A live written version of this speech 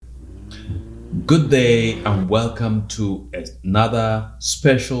Good day and welcome to another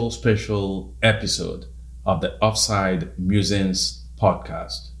special episode of the Offside Musings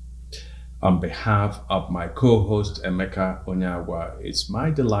podcast. On behalf of my co-host Emeka Onyagwa, it's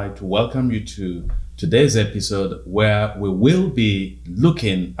my delight to welcome you to today's episode where we will be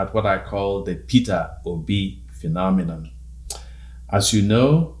looking at what I call the Peter Obi phenomenon. As you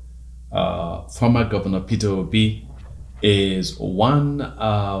know, former Governor Peter Obi is one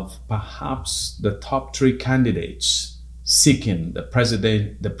of perhaps the top three candidates seeking the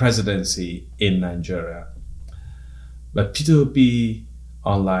presidency in Nigeria. But Peter Obi,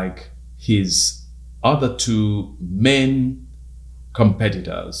 unlike his other two main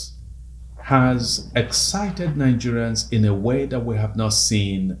competitors, has excited Nigerians in a way that we have not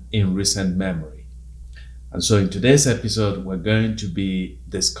seen in recent memory. And so in today's episode, we're going to be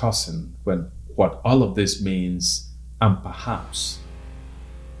discussing what all of this means and perhaps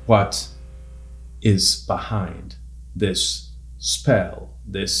what is behind this spell,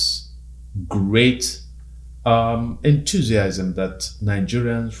 this great enthusiasm that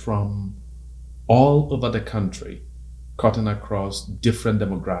Nigerians from all over the country, cutting across different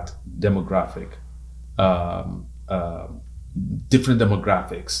demographics,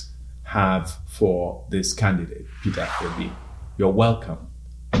 have for this candidate, Peter Obi. You're welcome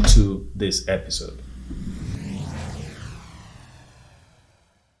to this episode.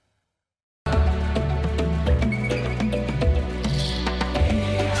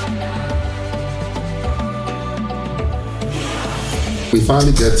 We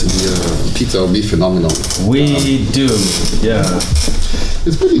finally get to the Peter Obi phenomenon. We do, yeah.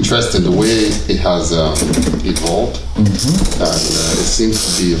 It's pretty interesting the way it has evolved. Mm-hmm. And it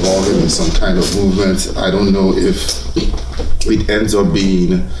seems to be evolving in some kind of movement. I don't know if it ends up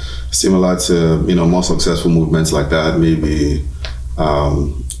being similar to more successful movements like that. Maybe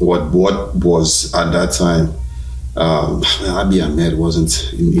what was at that time. Abiy Ahmed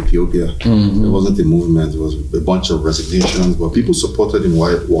wasn't in Ethiopia. Mm-hmm. It wasn't a movement. It was a bunch of resignations, but people supported him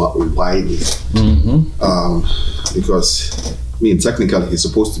widely. Mm-hmm. Because, technically, he's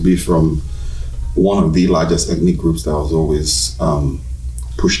supposed to be from one of the largest ethnic groups that was always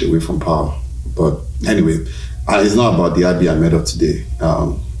pushed away from power. But anyway, it's not about the Abiy Ahmed of today.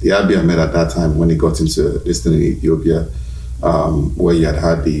 The Abiy Ahmed at that time, when he got into this thing in Ethiopia, where he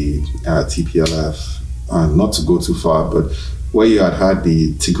had the TPLF, not to go too far, but where you had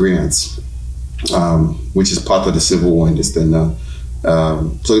the Tigrayans, which is part of the civil war in this thing now.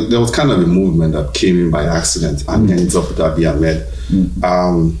 So there was kind of a movement that came in by accident and ended up with Abiy Ahmed.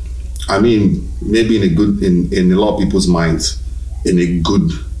 Mm-hmm. Maybe in a lot of people's minds, the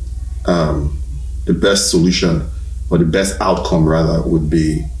best solution or the best outcome rather would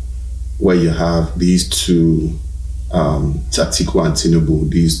be where you have these two Atiku and Tinubu,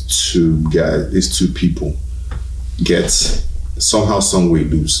 these two people get somehow, some way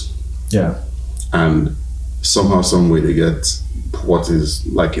lose. Yeah. And somehow, some way they get what is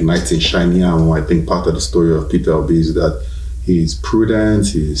like a knight in shining armor. I think part of the story of Peter Obi is that he's prudent,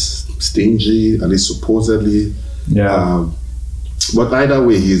 he's stingy, at least supposedly. Yeah. But either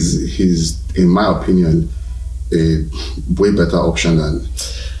way, he's in my opinion a way better option than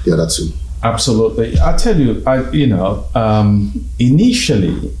the other two. Absolutely. I tell you,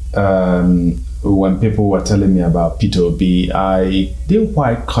 initially, when people were telling me about Peter Obi, I didn't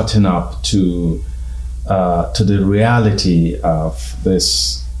quite cotton up to the reality of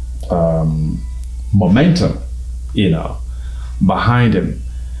this momentum, behind him.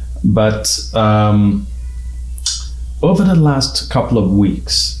 But over the last couple of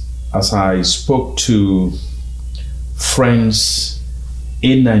weeks, as I spoke to friends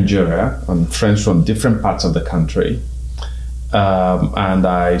in Nigeria and friends from different parts of the country, and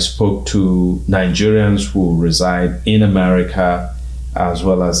I spoke to Nigerians who reside in America as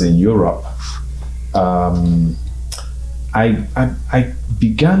well as in Europe. I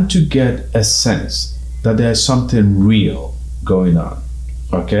began to get a sense that there's something real going on,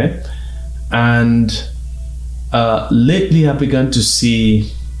 okay? And lately I began to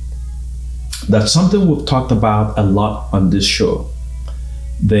see that something we've talked about a lot on this show,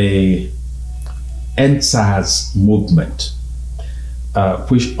 the EndSARS movement,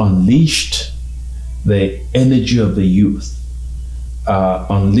 which unleashed the energy of the youth,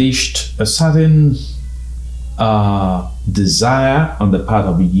 unleashed a certain desire on the part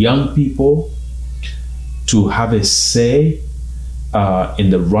of young people to have a say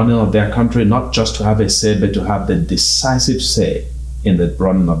in the running of their country, not just to have a say, but to have the decisive say in the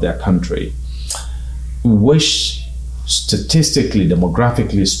running of their country, which statistically,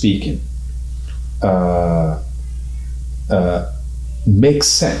 demographically speaking, makes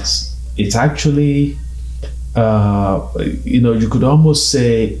sense it's actually, you could almost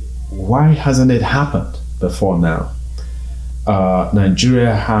say, why hasn't it happened before now?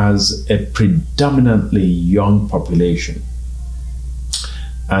 Nigeria has a predominantly young population,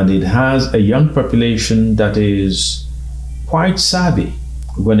 and it has a young population that is quite savvy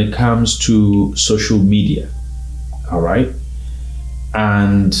when it comes to social media. All right,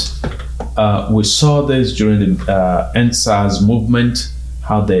 and we saw this during the EndSARS movement,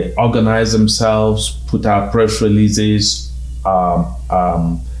 how they organized themselves, put out press releases,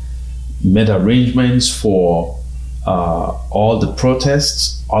 made arrangements for all the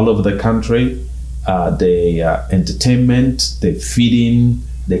protests all over the country, the entertainment, the feeding,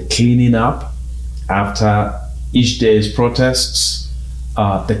 the cleaning up after each day's protests.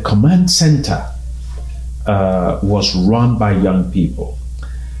 The command center was run by young people.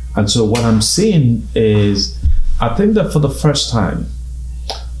 And so what I'm seeing is, I think that for the first time,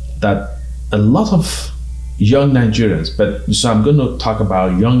 that a lot of young Nigerians, so I'm going to talk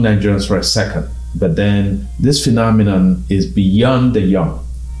about young Nigerians for a second, but then this phenomenon is beyond the young,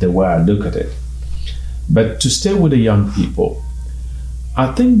 the way I look at it. But to stay with the young people,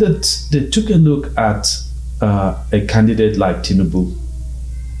 I think that they took a look at a candidate like Tinubu,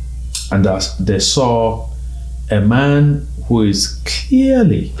 and they saw a man who has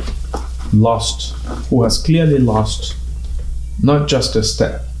clearly lost not just a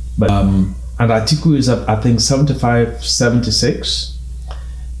step, but and Atiku is at, I think, 75, 76.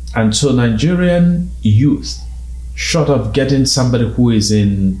 And so Nigerian youth, short of getting somebody who is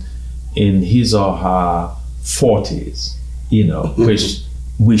in his or her 40s, which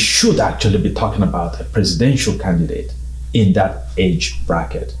we should actually be talking about a presidential candidate in that age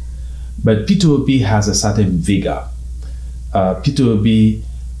bracket. But Peter Obi has a certain vigor. Peter Obi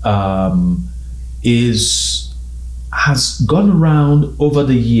has gone around over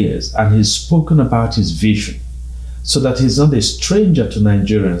the years and he's spoken about his vision, so that he's not a stranger to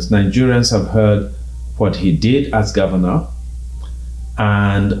Nigerians. Nigerians have heard what he did as governor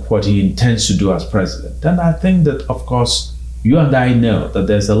and what he intends to do as president. And I think that, of course, you and I know that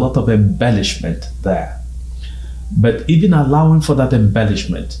there's a lot of embellishment there. But even allowing for that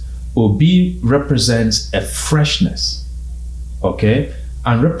embellishment, Obi represents a freshness, okay,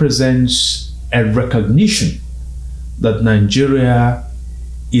 and represents a recognition that Nigeria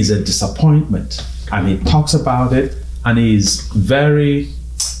is a disappointment. And he talks about it, and he is very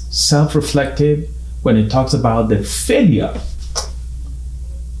self-reflective when he talks about the failure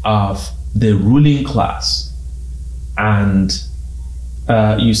of the ruling class. And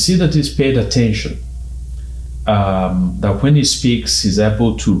you see that he's paid attention, that when he speaks, he's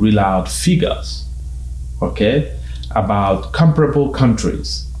able to reel out figures, okay, about comparable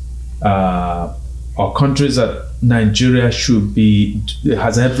countries, or countries that Nigeria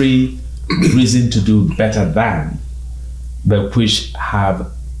has every reason to do better than, but which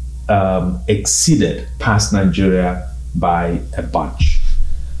have exceeded past Nigeria by a bunch.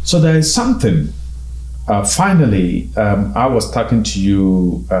 So there is something. Finally, I was talking to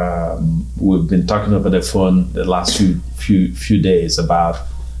you. We've been talking over the phone the last few days about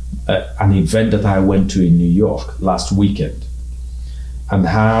an event that I went to in New York last weekend, and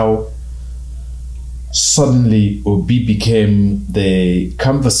how suddenly Obi became the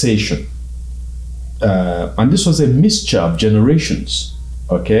conversation. And this was a mixture of generations,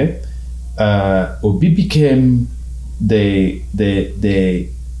 okay? Obi became the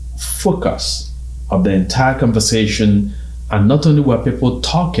focus of the entire conversation, and not only were people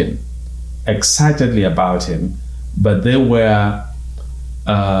talking excitedly about him, but they were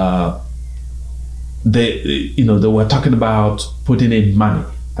they were talking about putting in money.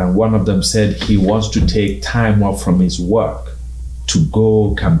 And one of them said he wants to take time off from his work to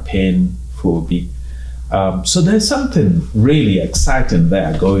go campaign for Obi. So there's something really exciting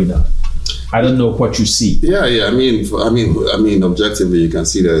there going on. I don't know what you see. Yeah. I mean, objectively, you can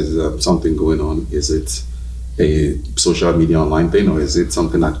see there's something going on. Is it a social media online thing, or is it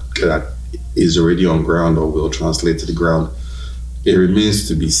something that is already on ground or will translate to the ground? It remains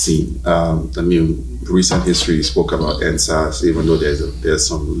to be seen. Recent history spoke about EndSARS, even though there's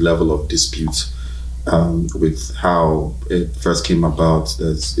some level of dispute with how it first came about.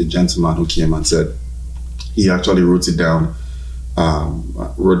 There's a gentleman who came and said he actually wrote it down,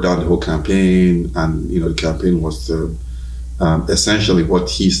 wrote down the whole campaign, and the campaign was to essentially what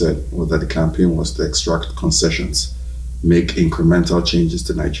he said was that the campaign was to extract concessions, make incremental changes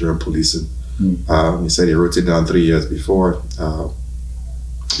to Nigerian policing. He said he wrote it down 3 years before.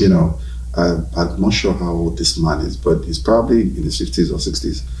 I'm not sure how old this man is, but he's probably in his 50s or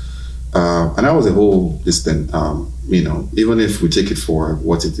 60s. And that was a whole distant, even if we take it for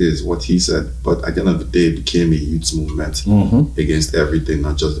what it is, what he said, but at the end of the day, it became a youth movement against everything,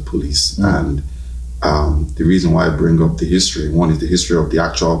 not just the police. And the reason why I bring up the history, one is the history of the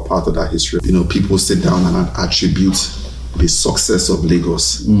actual part of that history. People sit down and attribute the success of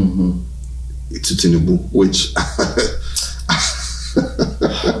Lagos to Tinubu, which...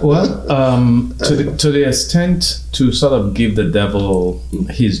 Well, to the extent, to sort of give the devil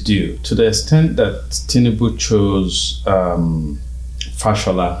his due, to the extent that Tinubu chose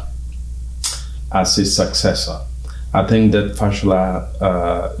Fashola as his successor, I think that Fashola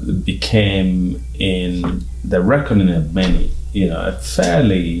became, in the reckoning of many, a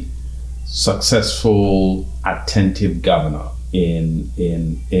fairly successful, attentive governor in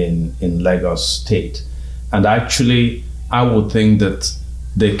Lagos State, and actually, I would think that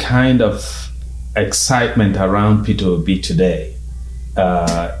the kind of excitement around Peter Obi today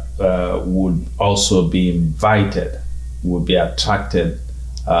would also be invited, would be attracted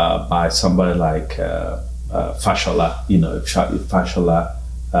by somebody like Fashola. If Fashola,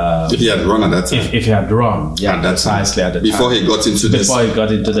 if he had run at that time, if he had run, precisely at the before time, he got into before he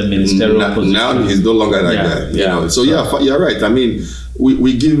got into the ministerial position. Now he's no longer that guy. So you're right. I mean,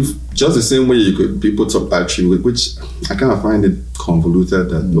 we give just the same way people talk attribute, which I kind of find it convoluted.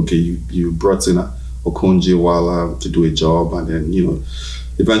 That you brought in Okonjo-Iweala to do a job, and then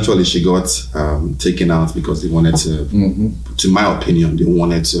eventually she got taken out because they wanted to my opinion, they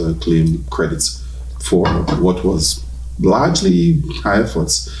wanted to claim credits for what was largely high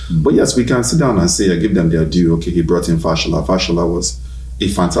efforts. But yes, we can sit down and say, I give them their due. Okay, he brought in Fashola. Fashola was a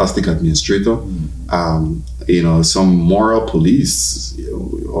fantastic administrator. Some moral police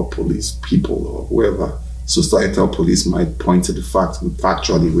or police people or whoever, societal police might point to the fact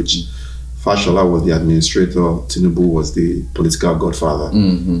factually, which Fashola was the administrator, Tinubu was the political godfather,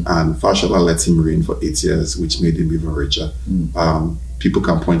 and Fashola let him reign for 8 years, which made him even richer. People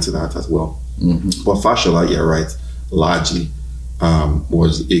can point to that as well. But Fashola, you're right, largely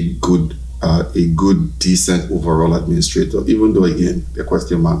was a good, decent overall administrator, even though, again, there are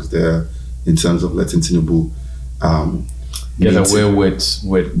question marks there in terms of letting Tinubu get away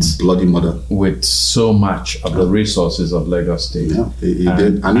with bloody murder, with so much of the resources of Lagos State. Yeah, he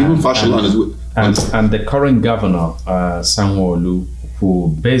did. And even Fashola and the current governor, Sanwo-Olu,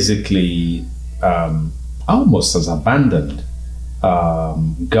 who basically almost has abandoned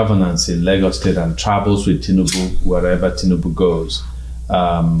governance in Lagos State and travels with Tinubu wherever Tinubu goes.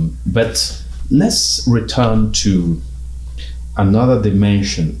 But let's return to another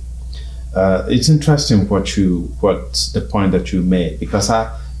dimension. It's interesting what the point that you made, because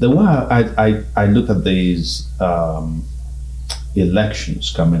the way I look at these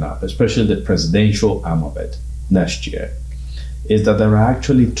elections coming up, especially the presidential arm of it next year, is that there are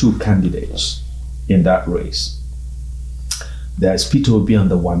actually two candidates in that race. There's Peter Obi on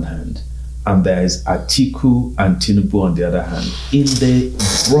the one hand, and there's Atiku and Tinubu on the other hand, in the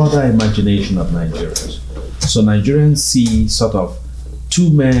broader imagination of Nigerians. So Nigerians see sort of two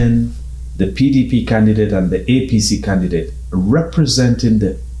men, the PDP candidate and the APC candidate, representing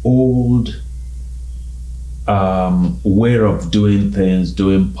the old way of doing things,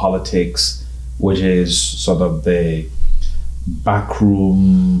 doing politics, which is sort of the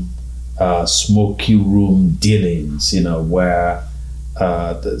backroom, smoky room dealings, where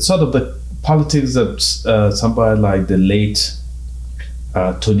sort of the politics that somebody like the late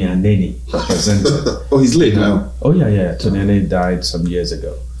Tony Aneni represented. Oh, he's late now. Oh yeah. Tony Aneni died some years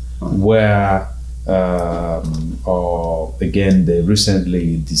ago. Where, or again, the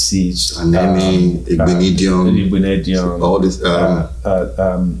recently deceased Aneni, Igbinedion, all this,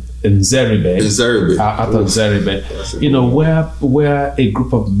 Nzeribe, out of Nzeribe, where a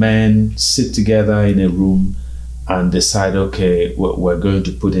group of men sit together in a room and decide, okay, we're going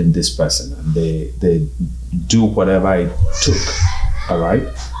to put in this person, and they do whatever it took, all right,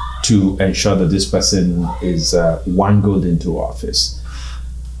 to ensure that this person is wangled into office.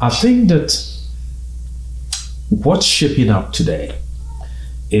 I think that what's shaping up today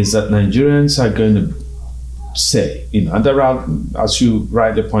is that Nigerians are going to say, and there are, as you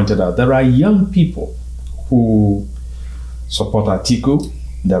rightly pointed out, there are young people who support Atiku,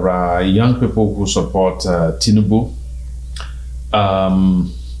 there are young people who support Tinubu,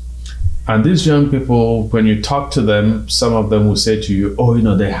 and these young people, when you talk to them, some of them will say to you,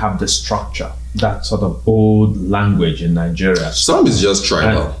 they have the structure, that sort of old language in Nigeria. Some is just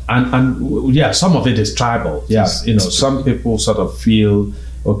tribal. And yeah, some of it is tribal. Yes, some people sort of feel,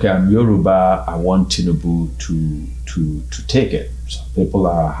 okay, I'm Yoruba, I want Tinubu to take it. Some people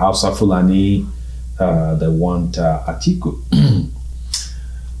are Hausa Fulani, they want Atiku.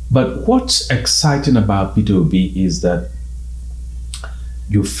 But what's exciting about P2B is that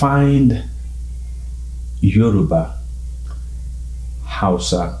you find Yoruba,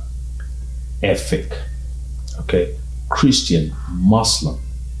 Hausa, Efik, okay, Christian, Muslim,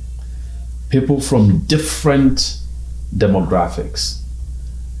 people from different demographics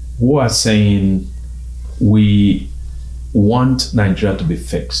who are saying we want Nigeria to be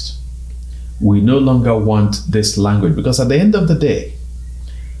fixed. We no longer want this language, because at the end of the day,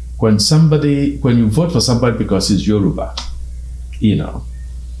 when you vote for somebody because he's Yoruba, you know,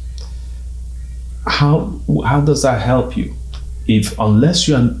 how does that help you? If unless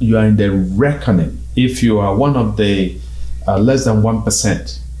you are in the reckoning, if you are one of the less than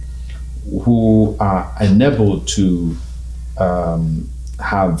 1% who are enabled to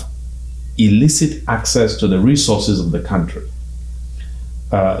have illicit access to the resources of the country,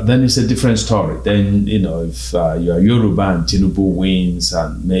 then it's a different story. Then, you know, if you are Yoruba and Tinubu wins,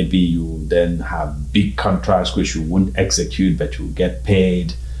 and maybe you then have big contracts which you won't execute, but you get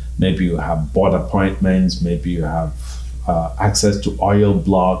paid. Maybe you have board appointments. Maybe you have access to oil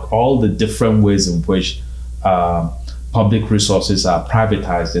block. All the different ways in which public resources are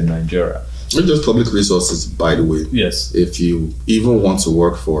privatized in Nigeria. Not just public resources, by the way. Yes. If you even want to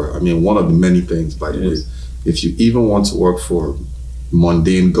work for, I mean, one of the many things, by the way, if you even want to work for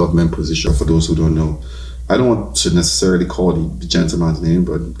mundane government position, for those who don't know, I don't want to necessarily call the gentleman's name,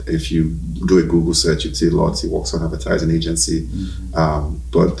 but if you do a Google search, you'd see lots. He works on an advertising agency.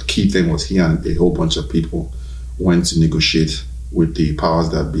 But the key thing was he and a whole bunch of people went to negotiate with the powers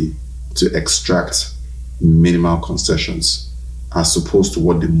that be to extract minimal concessions, as opposed to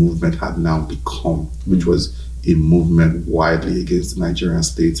what the movement had now become, which was a movement widely against the Nigerian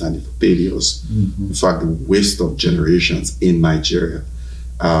state and the failures. In fact, the waste of generations in Nigeria.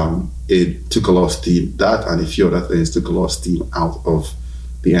 It took a lot of steam. That and a few other things took a lot of steam out of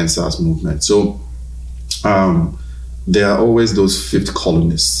the NSAS movement. So there are always those fifth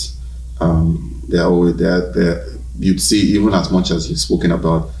columnists. They're always there. You'd see, even as much as you've spoken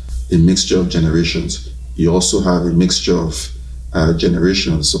about a mixture of generations, you also have a mixture of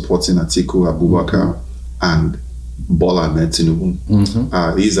generations supporting Atiku Abubakar and Bola Ahmed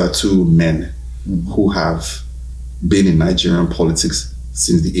Tinubu. These are two men who have been in Nigerian politics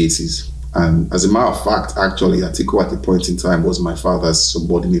since the 80s. And as a matter of fact, actually, Atiku at a point in time was my father's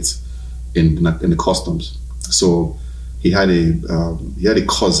subordinate in the customs. So he had a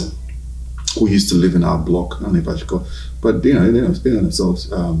cousin who used to live in our block. I don't know if I should call, but they explain themselves.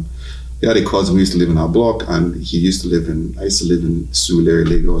 He had a cousin who used to live in our block, and I used to live in Surulere,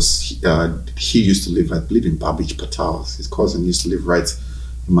 Lagos. He used to live, I believe, in Babich Patal. His cousin used to live right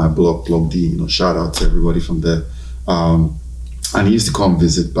in my block, Block D. Shout out to everybody from there. And he used to come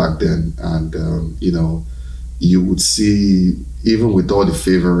visit back then, and you would see, even with all the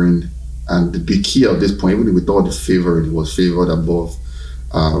favoring, and the key at this point, even with all the favoring, he was favored above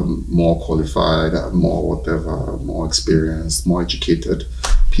more qualified, more whatever, more experienced, more educated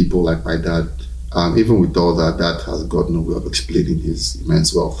people like my dad. Even with all that, that has got no way of explaining his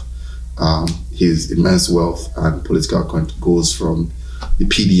immense wealth. His immense wealth and political content goes from the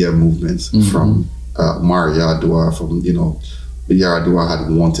PDM movement, from Umar Yar'Adua, from Yar'Adua had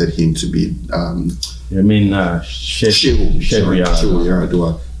wanted him to be. Shehu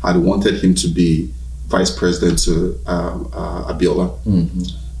Yar'Adua had wanted him to be vice president to Abiola,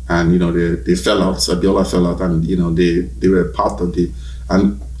 and they fell out. So Abiola fell out, and they were part of the.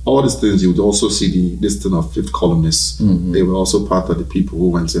 And all these things, you would also see this thing of fifth columnists. They were also part of the people who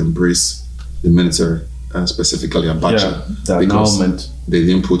went to embrace the military, specifically Abacha, because they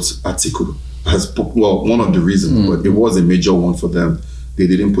didn't put Atiku as one of the reasons, but it was a major one for them. They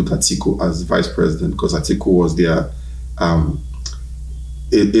didn't put Atiku as vice president because Atiku was their.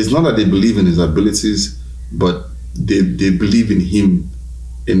 It's not that they believe in his abilities, but they believe in him,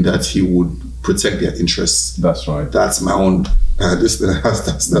 in that he would protect their interests. That's right. That's my own. This thing has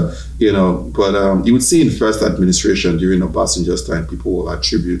that stuff, But you would see in first administration during Obasanjo's time, people will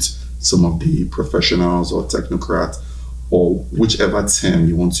attribute some of the professionals or technocrats or whichever term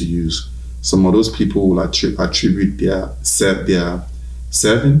you want to use. Some of those people will attribute their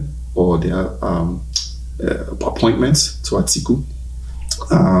serving or their appointments to Atiku.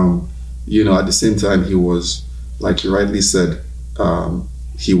 At the same time, he was, like you rightly said,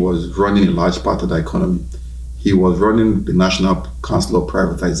 he was running a large part of the economy. He was running the National Council of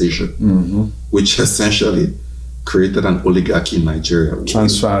Privatization, which essentially created an oligarchy in Nigeria.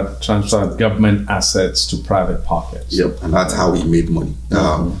 Transferred government assets to private pockets. Yep, and that's how he made money.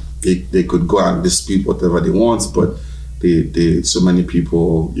 They could go and dispute whatever they want, but they so many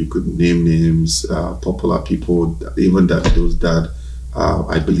people, you could name names, popular people, even Davido's dad,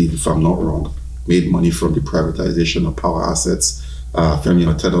 I believe, if I'm not wrong, made money from the privatization of power assets. Femi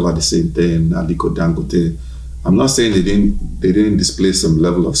Otedola, the same thing. Aliko Dangote. I'm not saying they didn't display some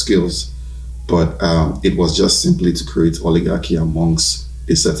level of skills, but it was just simply to create oligarchy amongst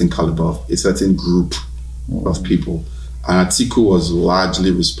a certain caliber, a certain group of people. And Atiku was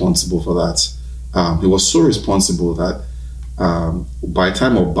largely responsible for that. He was so responsible that by the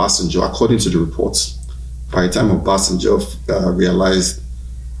time Obasanjo, according to the reports, by the time Obasanjo realized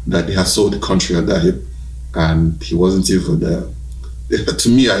that they had sold the country under him, and he wasn't even there. To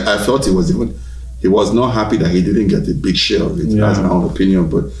me, I felt he was not happy that he didn't get a big share of it. Yeah. That's my own opinion.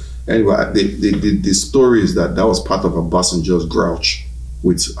 But anyway, the story is that was part of Obasanjo's grouch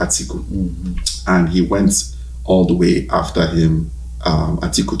with Atiku. And he went all the way after him.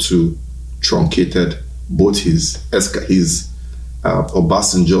 Atiku too truncated both his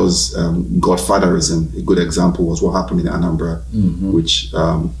Obasanjo's godfatherism. A good example was what happened in Anambra, which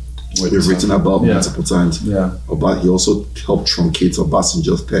we've written about multiple times. Yeah. But he also helped truncate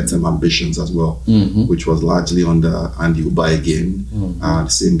Obasanjo's third-term ambitions as well, which was largely under Andy Uba again, the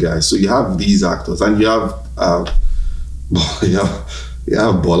same guy. So you have these actors, and you have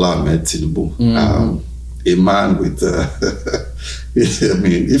Bola Ahmed Tinubu, a man with.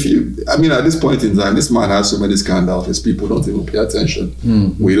 At this point in time, this man has so many scandals. His people don't even pay attention.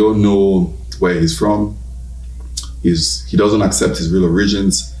 We don't know where he's from. He doesn't accept his real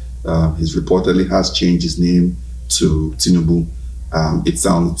origins. He reportedly has changed his name to Tinubu. It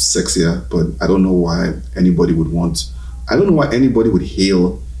sounds sexier, but I don't know why anybody would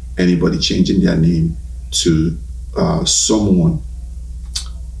hail anybody changing their name to someone,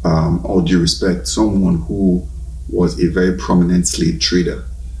 all due respect, someone who was a very prominent slave trader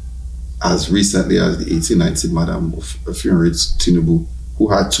as recently as the 1890 Madam Ofinri Tinubu, who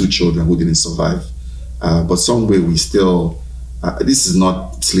had 2 children who didn't survive. But some way we still, this is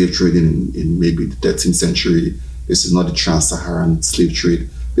not slave trading in maybe the 13th century. This is not the trans-Saharan slave trade.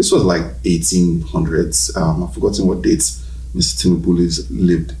 This was like 1800s. I've forgotten what dates Mr. Tinubu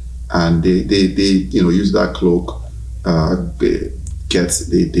lived. And they use that cloak, they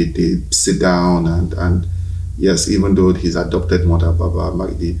sit down and yes, even though his adopted mother, Baba,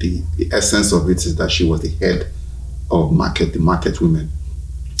 the essence of it is that she was the head of the market women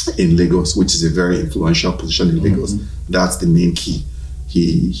in Lagos, which is a very influential position in Lagos. That's the main key.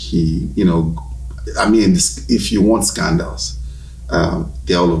 If you want scandals,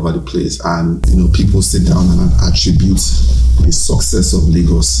 they're all over the place, and people sit down and attribute the success of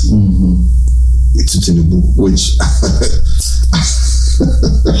Lagos to Tinubu, which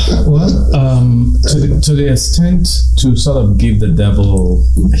to the extent, to sort of give the devil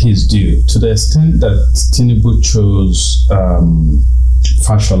his due, to the extent that Tinubu chose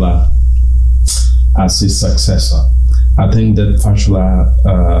Fashola as his successor, I think that Fashola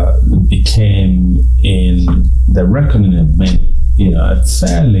became, in the reckoning of many, a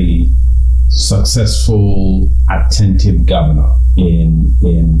fairly successful, attentive governor in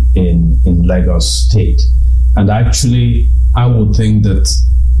Lagos State. And actually, I would think that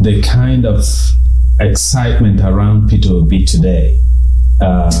the kind of excitement around Peter Obi today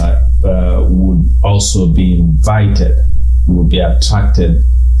would also be invited, would be attracted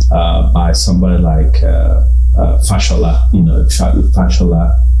by somebody like Fashola.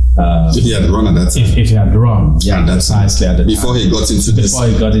 Fashola. If he had run at that time. If he had run, precisely at the before time. Before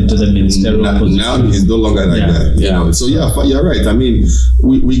he got into the ministerial position. Now he's no longer like that. So you're right. I mean,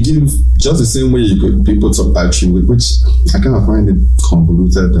 we give just the same way people talk attribute, which I kind of find it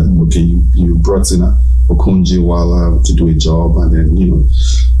convoluted. That you brought in Okonjo-Iweala to do a job, and then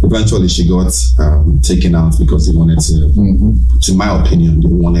eventually she got taken out because they wanted to my opinion, they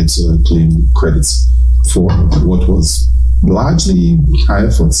wanted to claim credits for what was largely high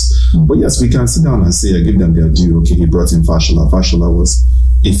efforts. But yes, we can sit down and say, I give them their due. Okay, he brought in Fashola. Fashola was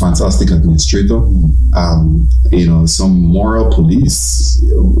a fantastic administrator. Some moral police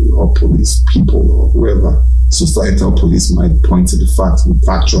or police people or whoever, societal police might point to the fact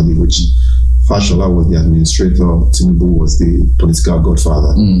factually, which Fashola was the administrator, Tinubu was the political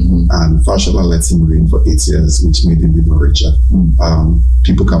godfather, and Fashola let him reign for 8 years, which made him even richer.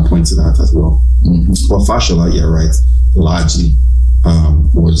 People can point to that as well. But Fashola, you're right, largely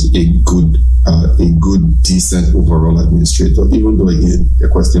was a good, decent overall administrator, even though, again, there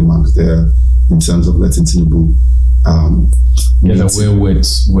are question marks there in terms of letting Tinubu get away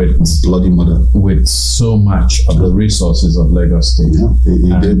with bloody murder, with so much of the resources of Lagos State. Yeah, he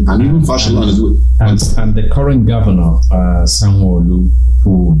did. And even Fashola as well. And the current governor, Sanwo-Olu,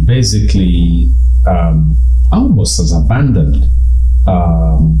 who basically almost has abandoned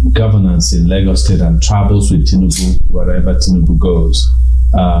governance in Lagos State and travels with Tinubu wherever Tinubu goes.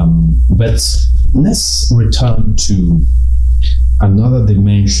 But let's return to another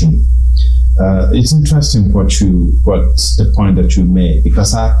dimension. It's interesting what's the point that you made,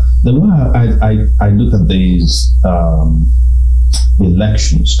 because the way I look at these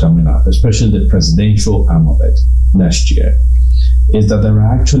elections coming up, especially the presidential arm of it next year, is that there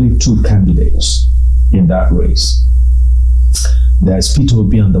are actually two candidates in that race. There's Peter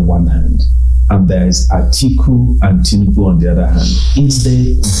Obi on the one hand, and there's Atiku and Tinubu on the other hand, in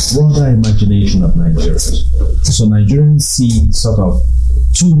the broader imagination of Nigerians. So Nigerians see sort of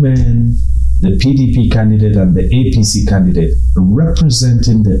two men, the PDP candidate and the APC candidate,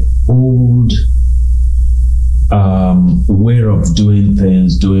 representing the old way of doing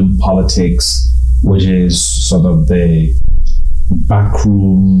things, doing politics, which is sort of the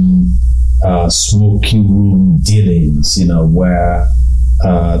backroom, smoking room dealings, where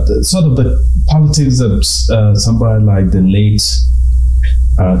the politics of somebody like the late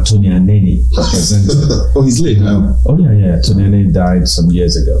Tony Aneni represented. Oh, he's late now. Oh, yeah. Tony Aneni died some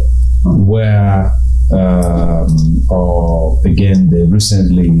years ago. Where, or again, the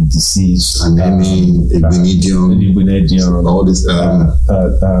recently deceased Igbinedion, all this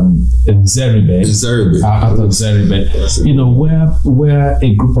Nzeribe, Arthur Nzeribe, where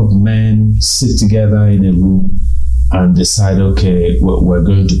a group of men sit together in a room and decide, okay, we're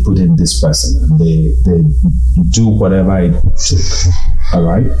going to put in this person, and they do whatever it took, all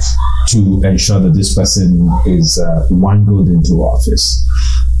right, to ensure that this person is wangled into office.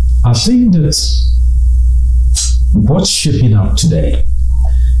 I think that what's shaping up today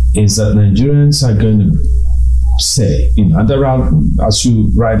is that Nigerians are going to say, and there are, as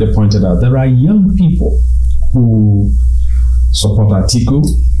you rightly pointed out, there are young people who support Atiku,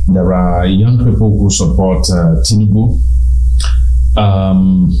 there are young people who support Tinubu,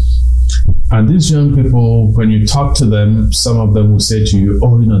 and these young people, when you talk to them, some of them will say to you,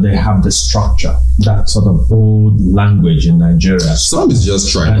 they have the structure, that sort of old language in Nigeria. Some is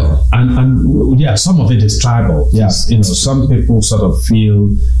just tribal. And yeah, some of it is tribal. Yes, some people sort of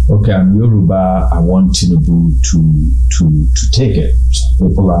feel, okay, I'm Yoruba, I want Tinubu to take it. Some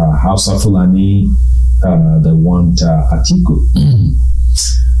people are Hausa Fulani, they want Atiku.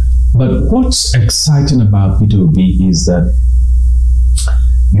 But what's exciting about Peter Obi is that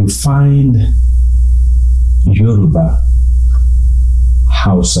you find Yoruba,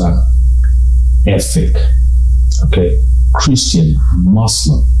 Hausa, Efik, okay, Christian,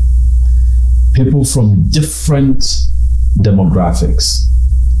 Muslim, people from different demographics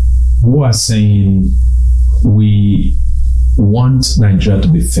who are saying, we want Nigeria to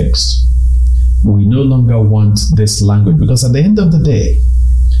be fixed. We no longer want this language, because at the end of the day,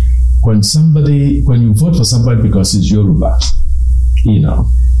 when you vote for somebody because it's Yoruba,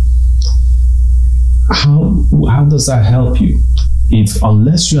 how does that help you?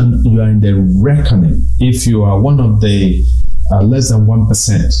 Unless you are in the reckoning, if you are one of the less than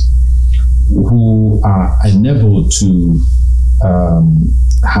 1% who are unable to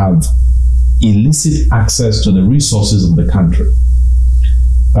have illicit access to the resources of the country,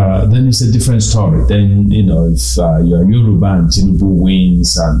 then it's a different story. Then, if you're Yoruba and Tinubu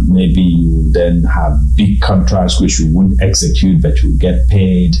wins, and maybe you then have big contracts which you won't execute, but you get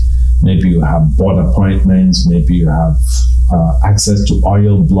paid. Maybe you have board appointments. Maybe you have access to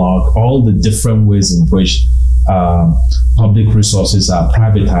oil block, all the different ways in which public resources are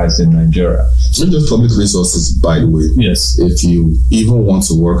privatized in Nigeria. Not just public resources, by the way. Yes. If you even want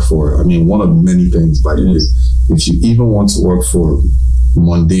to work for, one of many things, by the way, if you even want to work for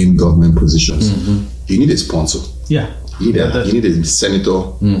mundane government positions, you need a sponsor. Yeah. You need a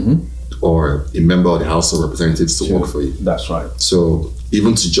senator or a member of the House of Representatives to work for you. That's right. So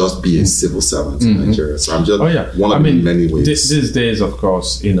even to just be a civil servant in Nigeria. So I'm just one of many ways. These days, of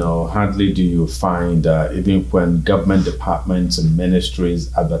course, hardly do you find, even when government departments and ministries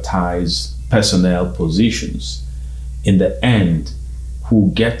advertise personnel positions, in the end,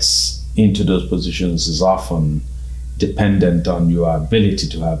 who gets into those positions is often dependent on your ability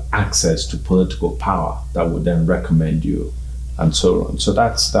to have access to political power that would then recommend you, and so on. So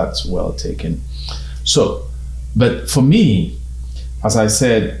that's well taken. So, but for me, as I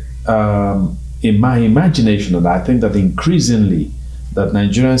said, in my imagination, and I think that increasingly that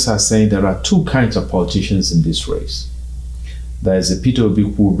Nigerians are saying there are two kinds of politicians in this race. There is a Peter Obi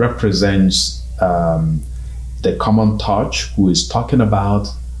who represents the common touch, who is talking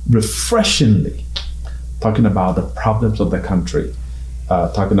about refreshingly, talking about the problems of the country,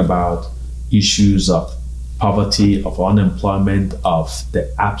 talking about issues of poverty, of unemployment, of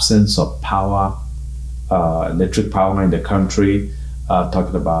the absence of power, electric power in the country,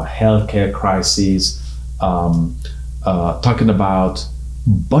 talking about healthcare crisis, talking about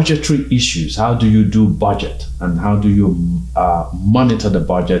budgetary issues. How do you do budget, and how do you monitor the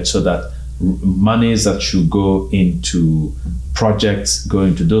budget so that monies that should go into projects go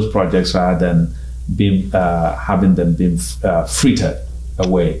into those projects rather than being having them being frittered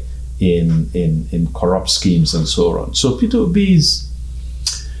away in corrupt schemes and so on. So Peter Obi is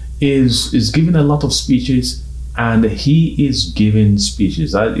giving a lot of speeches, and he is giving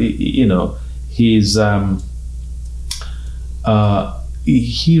speeches.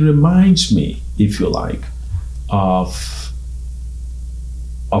 He reminds me, if you like, of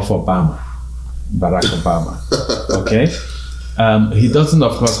Obama, Barack Obama. Okay. He doesn't,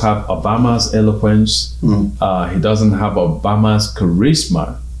 of course, have Obama's eloquence. He doesn't have Obama's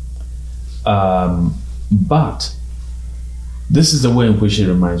charisma. But this is the way in which he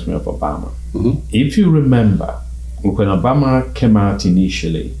reminds me of Obama. If you remember, when Obama came out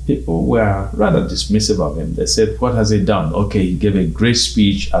initially, people were rather dismissive of him. They said, what has he done? Okay, he gave a great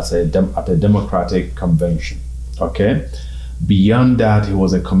speech at a Democratic convention. Okay. Beyond that, he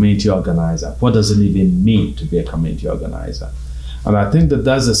was a community organizer. What does it even mean to be a community organizer? And I think that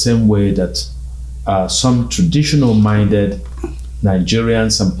that's the same way that some traditional-minded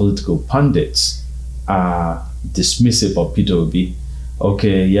Nigerians and political pundits are dismissive of Peter Obi.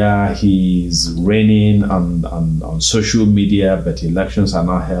 Okay, yeah, he's reigning on social media, but elections are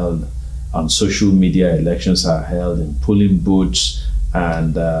not held on social media. Elections are held in polling booths.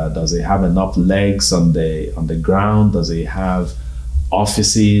 And does he have enough legs on the ground? Does he have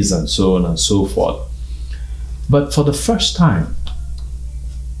offices and so on and so forth? But for the first time,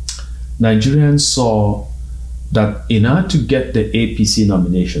 Nigerians saw that in order to get the APC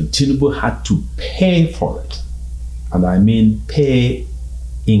nomination, Tinubu had to pay for it. And I mean pay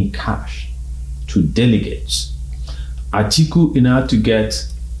in cash to delegates. Atiku, in order to get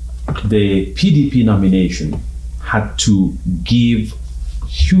the PDP nomination, had to give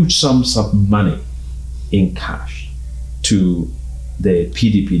huge sums of money in cash to the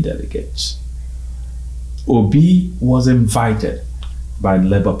PDP delegates. Obi was invited by the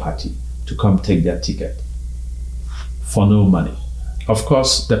Labour Party to come take their ticket for no money. Of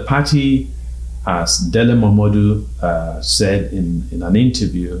course, the party, as Dele Momodu said in an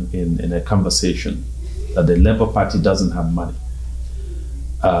interview, in a conversation, that the Labour Party doesn't have money.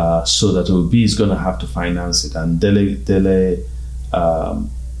 So that Obi is going to have to finance it. And Dele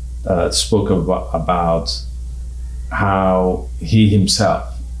spoke about how he himself,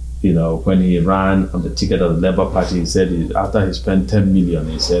 when he ran on the ticket of the Labour Party, he said after he spent 10 million,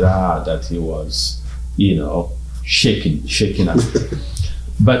 he said that he was, shaking up.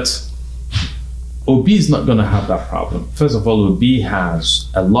 But Obi is not going to have that problem. First of all, Obi has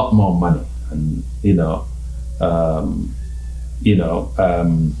a lot more money, and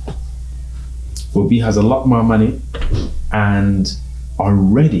Obi has a lot more money, and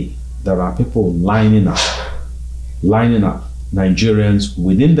already there are people lining up, Nigerians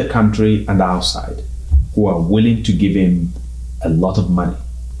within the country and outside, who are willing to give him a lot of money.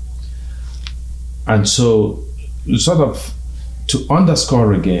 And so, sort of to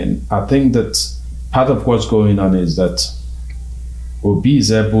underscore again, I think that part of what's going on is that Obi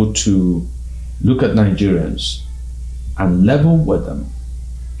is able to look at Nigerians and level with them,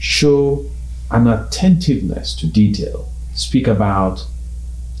 show an attentiveness to detail, speak about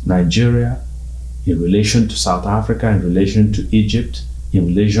Nigeria in relation to South Africa, in relation to Egypt, in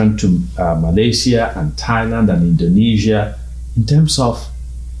relation to Malaysia and Thailand and Indonesia, in terms of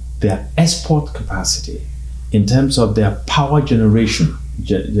their export capacity, in terms of their power generation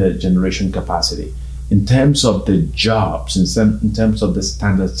capacity, in terms of the jobs, in terms of the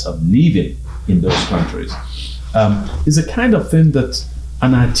standards of living in those countries. It's a kind of thing that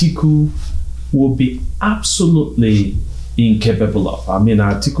an Atiku will be absolutely incapable of. I mean,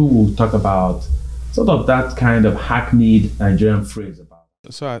 Atiku will talk about sort of that kind of hackneyed Nigerian phrase about.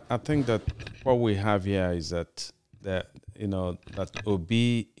 So I think that what we have here is that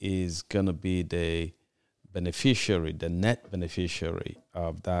Obi is going to be the beneficiary, the net beneficiary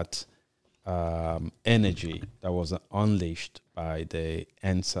of that energy that was unleashed by the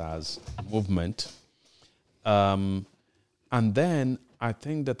EndSARS movement. And then I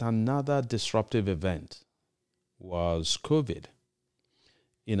think that another disruptive event was COVID.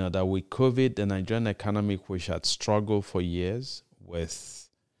 That with COVID, the Nigerian economy, which had struggled for years with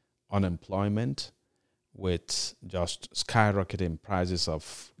unemployment, with just skyrocketing prices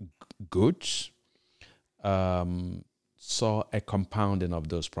of goods, saw a compounding of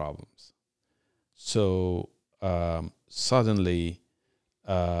those problems. So suddenly,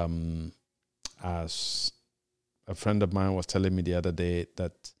 as a friend of mine was telling me the other day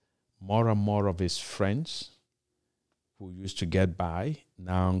that more and more of his friends who used to get by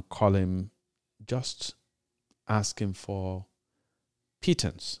now call him, just asking for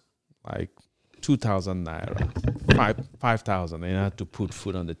pittance, like 2,000 naira, 5,000 in order to put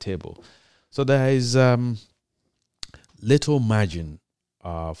food on the table. So there is little margin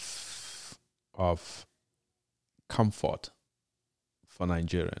of comfort for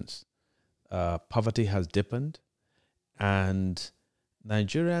Nigerians. Poverty has deepened, and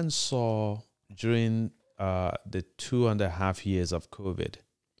Nigerians saw during the 2.5 years of COVID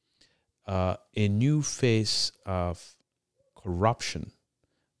a new face of corruption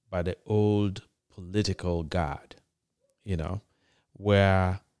by the old political guard,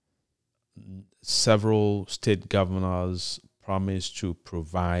 where several state governors promised to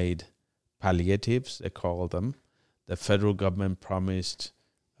provide palliatives, they call them. The federal government promised,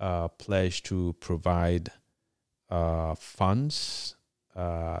 pledged to provide funds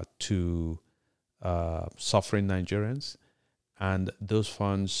to suffering Nigerians. And those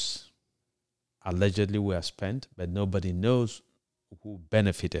funds allegedly were spent, but nobody knows who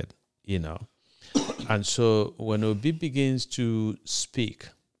benefited, And so when Obi begins to speak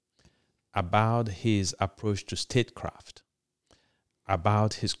about his approach to statecraft,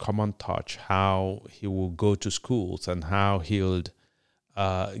 about his common touch, how he will go to schools and how he'll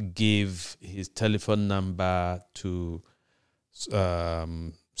give his telephone number to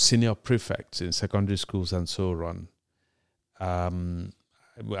senior prefects in secondary schools and so on.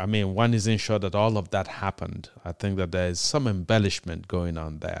 One isn't sure that all of that happened. I think that there is some embellishment going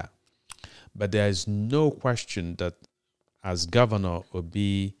on there. But there is no question that as governor,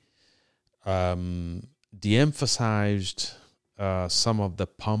 Obi de-emphasized some of the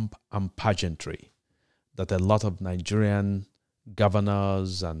pomp and pageantry that a lot of Nigerian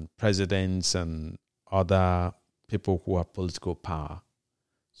governors and presidents and other people who have political power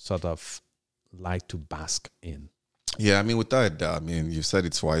sort of like to bask in. Yeah, without a doubt, you've said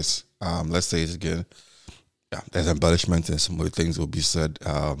it twice. Let's say it again. Yeah, there's embellishment and some of the things will be said.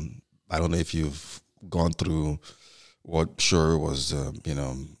 I don't know if you've gone through what Shure was,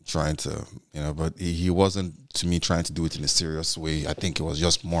 trying to, but he wasn't, to me, trying to do it in a serious way. I think it was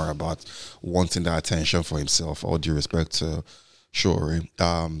just more about wanting that attention for himself, all due respect to Shure.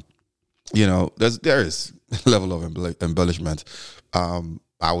 There is a level of embellishment.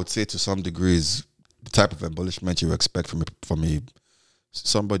 I would say to some degrees, the type of embellishment you expect from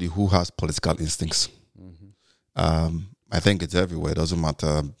somebody who has political instincts. Mm-hmm. I think it's everywhere. It doesn't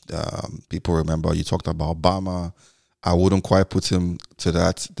matter. People remember you talked about Obama. I wouldn't quite put him to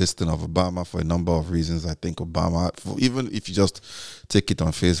that distance of Obama for a number of reasons. I think Obama, even if you just take it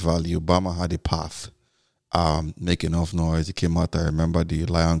on face value, Obama had a path, make enough noise. He came out, I remember the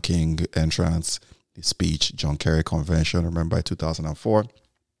Lion King entrance, the speech, John Kerry convention, I remember in 2004.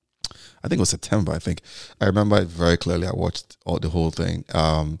 I think it was September, I remember it very clearly. I watched the whole thing.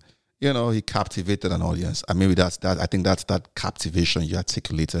 He captivated an audience. And maybe that's that. I think that's that captivation you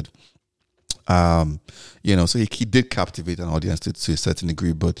articulated. So he did captivate an audience to a certain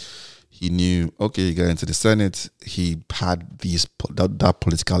degree, but he knew, okay, he got into the Senate. He had that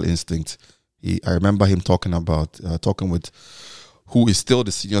political instinct. I remember him talking with who is still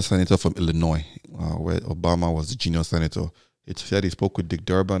the senior senator from Illinois, where Obama was the junior senator. He said he spoke with Dick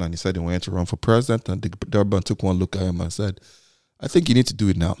Durbin and he said he wanted to run for president, and Dick Durbin took one look at him and said, I think you need to do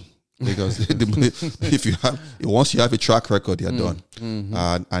it now. Because once you have a track record, you're done.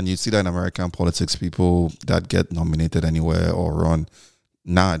 Mm-hmm. And you see that in American politics, people that get nominated anywhere or run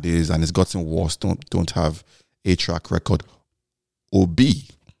nowadays, and it's gotten worse, don't have a track record.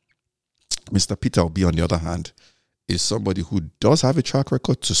 Mr. Peter Obi, on the other hand, is somebody who does have a track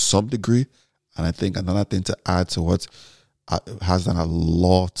record to some degree. And I think another thing to add to what has done a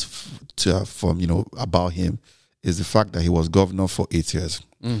lot about him is the fact that he was governor for 8 years.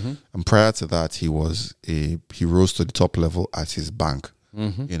 Mm-hmm. And prior to that, he rose to the top level at his bank.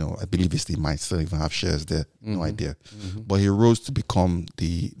 Mm-hmm. I believe he might still even have shares there. Mm-hmm. No idea. Mm-hmm. But he rose to become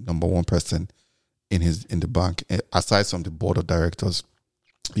the number one person in the bank, aside from the board of directors.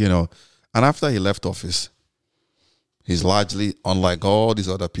 And after he left office, he's largely, unlike all these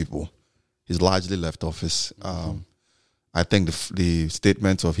other people, he's largely left office. Mm-hmm. I think the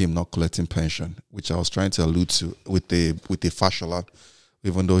statement of him not collecting pension, which I was trying to allude to with the Fashola,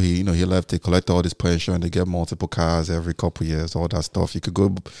 even though he left, he collected all this pension, they get multiple cars every couple of years, all that stuff. You could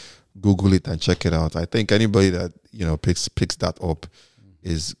go Google it and check it out. I think anybody that picks that up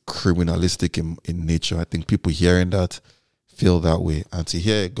is criminalistic in nature. I think people hearing that feel that way. And to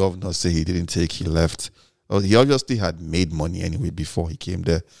hear a governor say he didn't take, he left. Well, he obviously had made money anyway before he came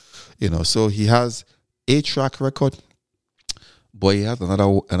there. So he has a track record, but he has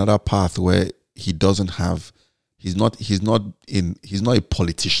another path where he doesn't have. He's not a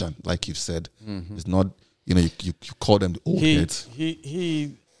politician, like you've said. Mm-hmm. He's not. You call them the old heads.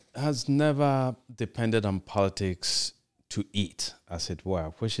 He has never depended on politics to eat, as it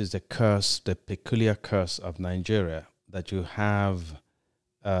were, which is the peculiar curse of Nigeria, that you have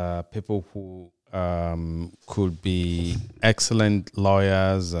people who could be excellent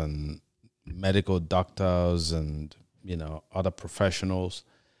lawyers and medical doctors and other professionals,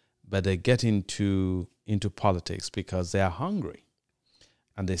 but they get into politics because they are hungry,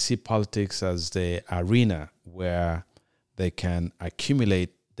 and they see politics as the arena where they can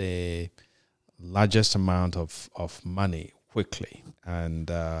accumulate the largest amount of money quickly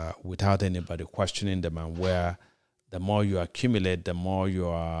and without anybody questioning them, and where the more you accumulate, the more you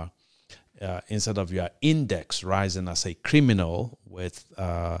are, instead of your index rising as a criminal with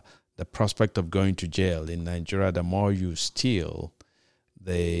the prospect of going to jail in Nigeria, the more you steal,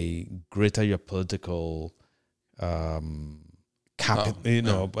 the greater your political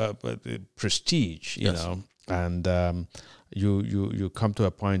prestige, and you come to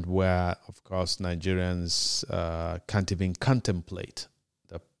a point where, of course, Nigerians can't even contemplate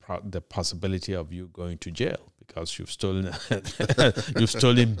the possibility of you going to jail because you've stolen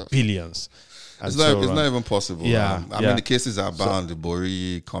billions. It's not even possible. I mean, the cases are bound. The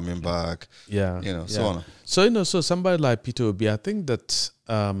Bori coming back. So on. So somebody like Peter Obi, I think that,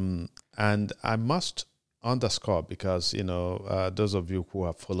 and I must underscore, because those of you who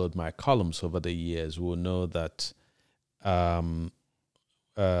have followed my columns over the years will know that when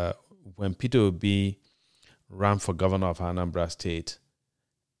Peter Obi ran for governor of Anambra State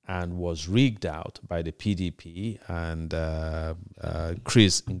and was rigged out by the PDP, and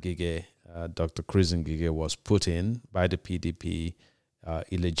Chris Ngige, Dr. Chris Ngige, was put in by the PDP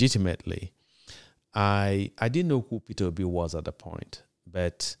illegitimately, I didn't know who Peter Obi was at the point,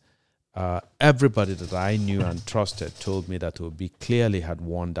 but everybody that I knew and trusted told me that Obi clearly had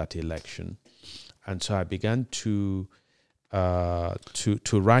won that election. And so I began to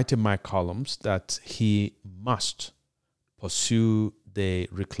write in my columns that he must pursue the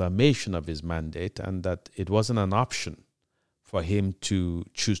reclamation of his mandate, and that it wasn't an option for him to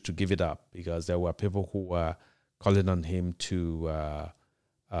choose to give it up, because there were people who were calling on him to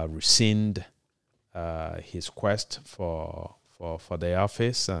rescind his quest for the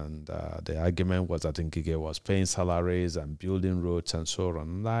office, and the argument was that Ngige was paying salaries and building roads and so on.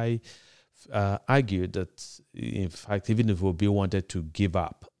 And I argued that, in fact, even if Obi wanted to give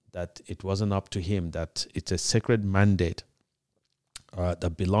up, that it wasn't up to him, that it's a sacred mandate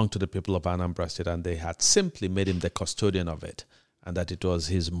that belonged to the people of Anambra State, and they had simply made him the custodian of it, and that it was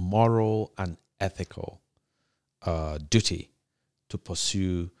his moral and ethical duty to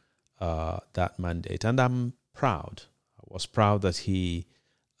pursue that mandate. And I'm proud. I was proud that he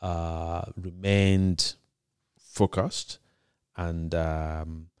remained focused and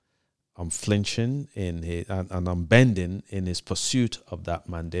unflinching and unbending in his pursuit of that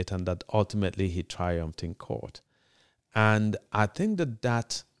mandate, and that ultimately he triumphed in court. And I think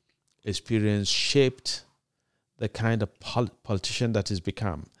that experience shaped the kind of politician that he's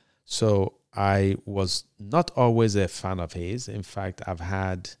become. So I was not always a fan of his. In fact, I've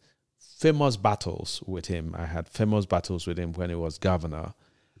had famous battles with him. I had famous battles with him when he was governor.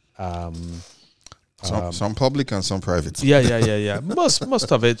 Some public and some private. Yeah.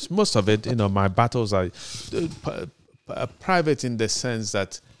 Most of it, my battles are private in the sense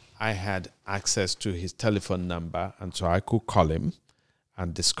that I had access to his telephone number, and so I could call him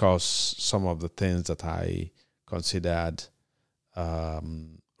and discuss some of the things that I considered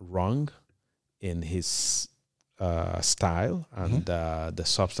wrong in his style and the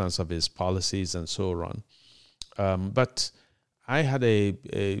substance of his policies and so on. But I had a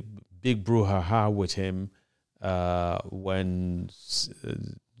big brouhaha with him when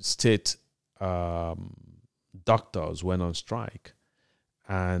state doctors went on strike.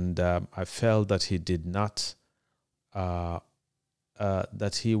 And I felt that he did not, that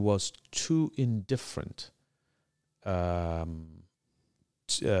he was too indifferent to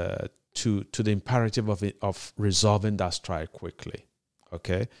the imperative of resolving that strike quickly.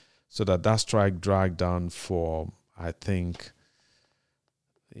 Okay, so that strike dragged on for, I think,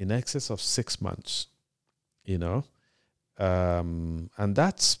 in excess of 6 months. And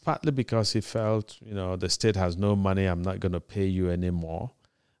that's partly because he felt, the state has no money, I'm not going to pay you anymore.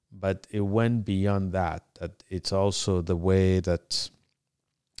 But it went beyond that it's also the way that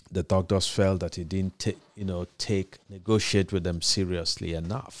the doctors felt that he didn't negotiate with them seriously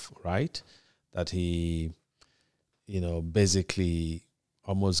enough, right? That he, basically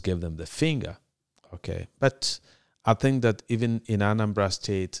almost gave them the finger, Okay. But I think that even in Anambra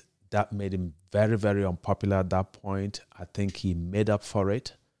State, that made him very, very unpopular at that point. I think he made up for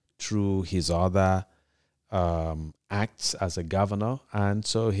it through his other acts as a governor. And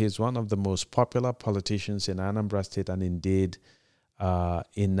so he's one of the most popular politicians in Anambra State and indeed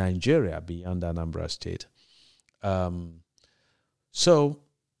in Nigeria beyond Anambra State. So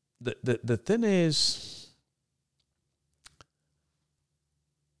the thing is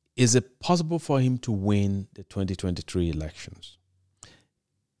it possible for him to win the 2023 elections?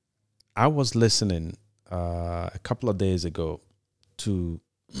 I was listening a couple of days ago to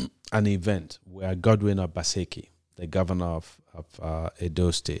an event where Godwin Obaseki, the governor of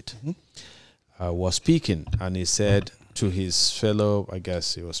Edo State, was speaking, and he said to his fellow, I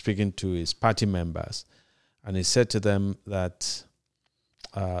guess he was speaking to his party members, and he said to them that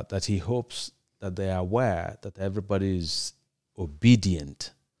that he hopes that they are aware that everybody is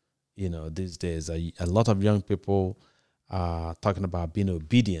obedient. You know, these days a lot of young people are talking about being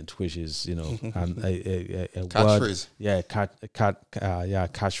obedient, which is, you know, a Catchphrase. word,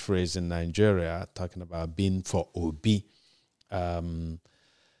 catchphrase in Nigeria, talking about being for obi. A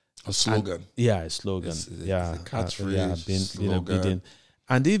slogan. A slogan. It's a catchphrase, being slogan. obedient.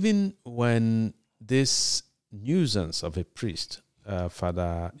 And even when this nuisance of a priest,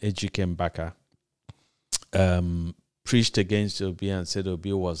 Father Ejike Mbaka, preached against Obi and said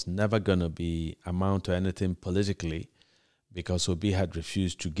Obi was never going to amount to anything politically because Obi had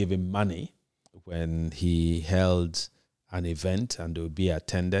refused to give him money when he held an event and Obi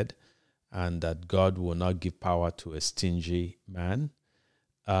attended, and that God will not give power to a stingy man.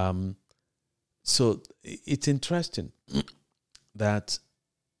 So it's interesting that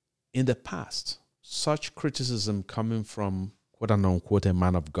in the past, such criticism coming from quote unquote a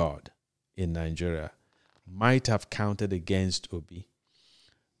man of God in Nigeria might have counted against Obi.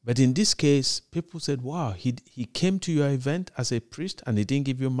 But in this case, people said, wow, he came to your event as a priest and he didn't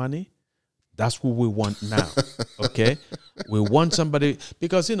give you money. That's what we want now. Okay? We want somebody,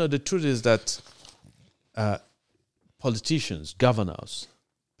 because, you know, the truth is that politicians, governors,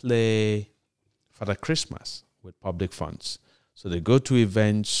 play Father Christmas with public funds. So they go to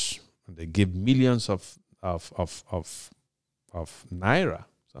events and they give millions of naira,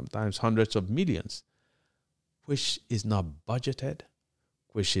 sometimes hundreds of millions, which is not budgeted,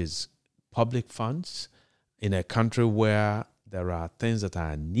 which is public funds in a country where there are things that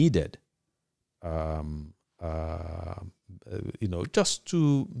are needed, just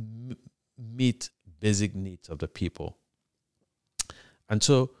to meet basic needs of the people. And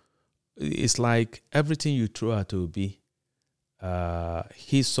so it's like everything you throw at Obi,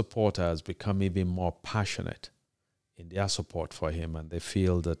 his supporters become even more passionate in their support for him, and they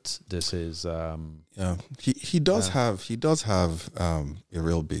feel that this is he does have a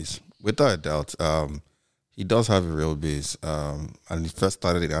real base, without a doubt. He does have a real base, and he first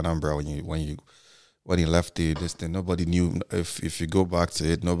started in Anambra when he left this thing. Nobody knew. If you go back to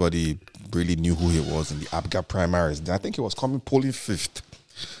it, nobody really knew who he was in the APGA primaries. I think he was polling fifth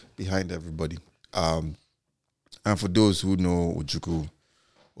behind everybody. And for those who know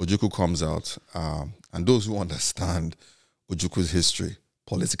Ojukwu comes out, and those who understand Ojukwu's history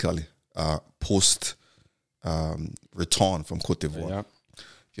politically, post return from Cote d'Ivoire. Yeah.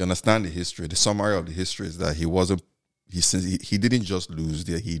 If you understand the history, the summary of the history is that he didn't just lose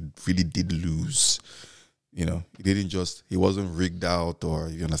there, he really did lose. You know, he wasn't rigged out, or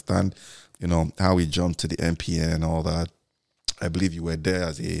you understand, you know, how he jumped to the MPN and all that. I believe you were there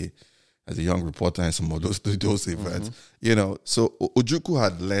as a young reporter in some of those events, you know. So Ojukwu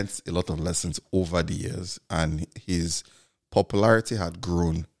had learnt a lot of lessons over the years, and his popularity had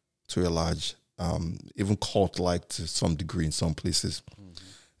grown to a large, even cult-like to some degree in some places.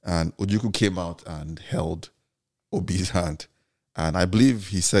 And Ojukwu came out and held Obi's hand. And I believe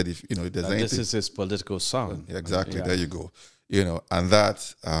he said, if there's anything... This is his political song. Exactly, yeah. There you go. You know, and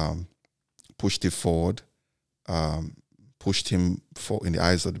that pushed it forward, pushed him in the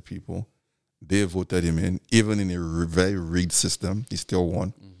eyes of the people. They voted him in, even in a very rigged system. He still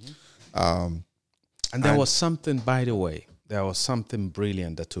won. And there was something, by the way,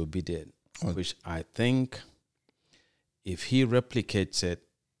 brilliant that Obi did, which I think if he replicates it,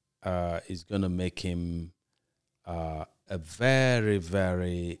 is going to make him a very,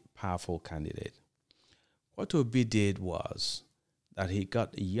 very powerful candidate. What Obi did was that he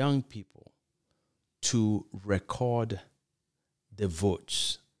got young people to record the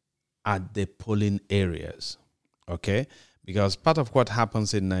votes at the polling areas, okay? Because part of what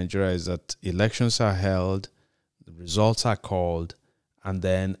happens in Nigeria is that elections are held, the results are called, and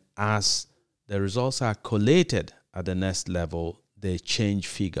then as the results are collated at the next level, they change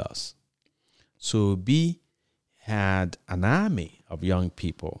figures. So Obi had an army of young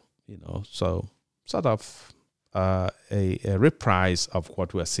people, so sort of a reprise of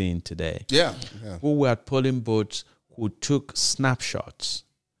what we're seeing today. Yeah. Who were at polling booths, who took snapshots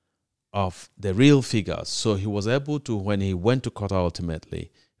of the real figures. So he was able to, when he went to court ultimately,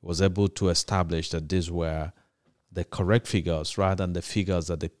 he was able to establish that these were the correct figures rather than the figures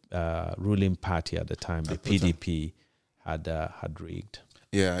that the ruling party at the time, the PDP, had rigged.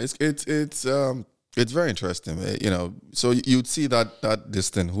 Yeah, it's very interesting. So you'd see that this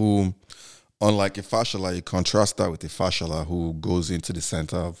thing who, unlike a Fashola, you contrast that with a Fashola who goes into the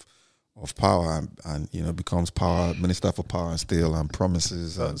center of power and becomes minister for power and steel and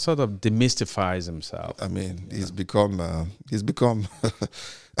promises and sort of demystifies himself. I mean, he's become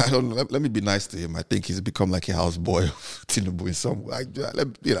I don't know. Let me be nice to him. I think he's become like a houseboy of Tinubu in some way.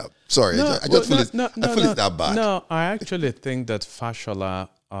 Sorry, I just feel it's that bad. No, I actually think that Fashola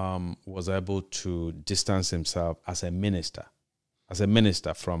was able to distance himself as a minister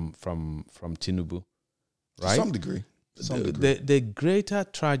from Tinubu, right? To some degree. The greater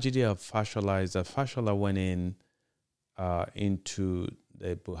tragedy of Fashola is that Fashola went into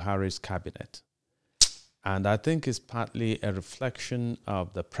the Buhari's cabinet. And I think it's partly a reflection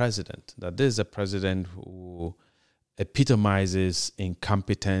of the president, that this is a president who epitomizes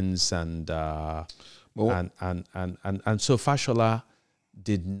incompetence and so Fashola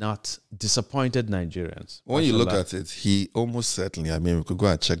did not disappointed Nigerians. When you look at it, he almost certainly, we could go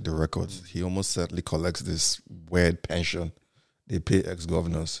and check the records. He almost certainly collects this weird pension they pay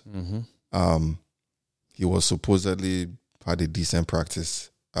ex-governors. Mm-hmm. He was supposedly had a decent practice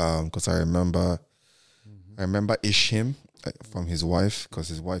because I remember Ishim from his wife, because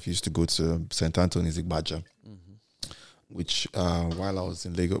his wife used to go to St. Anthony's Igbaja, which while I was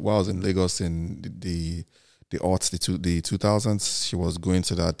in Lagos in the aughts, the 2000s, she was going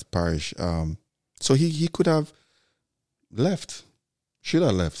to that parish. So he could have left, should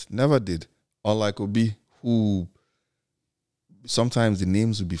have left, never did. Unlike Obi, who sometimes the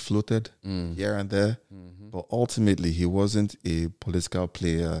names would be floated here and there, but ultimately he wasn't a political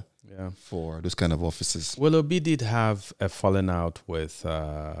player for those kind of offices. Well, Obi did have a falling out with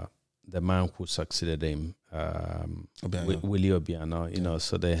the man who succeeded him, Willie Obiano.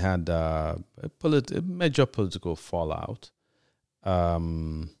 So they had a major political fallout.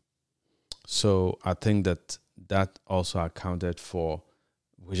 So I think that also accounted for,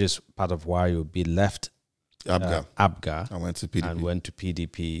 which is part of why Obi left ABGA and went to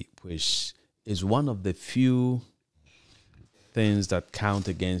PDP, which is one of the few things that count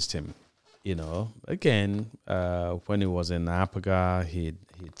against him. Again, when he was in APGA, he'd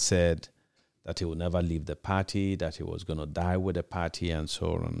said that he would never leave the party, that he was going to die with the party, and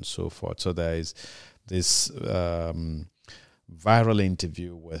so on and so forth. So there is this viral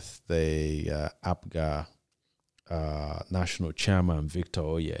interview with the APGA national chairman, Victor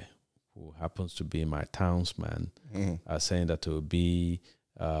Oye, who happens to be my townsman, saying that Obi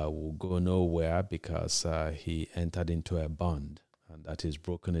will go nowhere because he entered into a bond, and that he's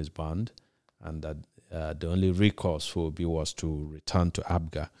broken his bond, and that the only recourse for Obi was to return to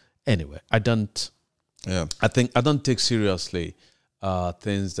ABGA. Anyway, I don't take seriously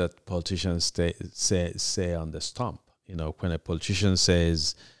things that politicians say on the stump. When a politician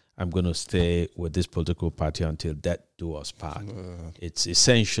says, "I'm going to stay with this political party until death do us part," it's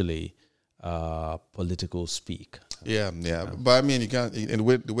essentially political speak. Yeah. But you can't, in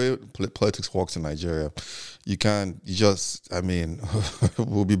the way politics works in Nigeria,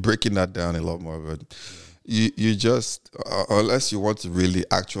 we'll be breaking that down a lot more. But you just, unless you want to really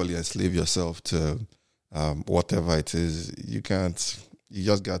actually enslave yourself to whatever it is, you can't. You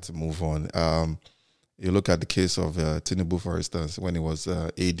just got to move on. You look at the case of Tinubu, for instance, when it was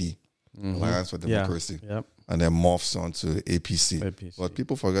AD, Alliance for Democracy, and then morphs onto APC. But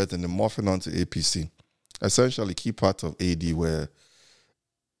people forget that the morphing onto APC, essentially key parts of AD were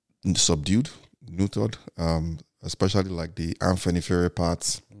subdued, neutered, especially like the Anthony Ferry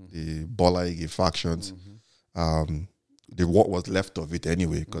parts, the Bola Ige factions, what was left of it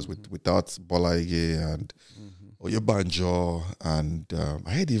anyway, because without Bola Ige and Oyebanjo and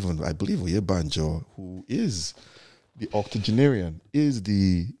I believe Oyebanjo, who is the octogenarian, is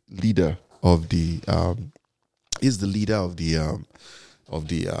the leader of the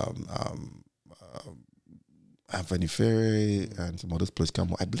Anthony Ferry and some others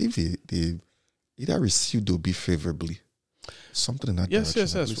political. I believe they either received Obi favorably, something in that direction.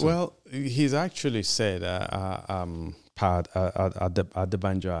 Yes. So. Well, he's actually said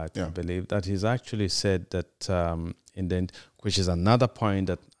Adebanjo, I believe, that he's actually said that which is another point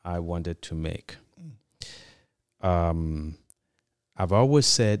that I wanted to make. I've always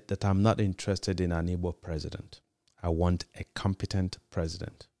said that I'm not interested in an Igbo president. I want a competent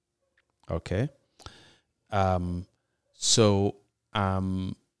president. Okay? So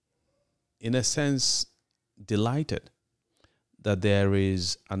I'm, in a sense, delighted that there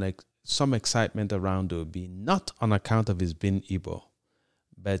is some excitement around Obi, not on account of his being Igbo,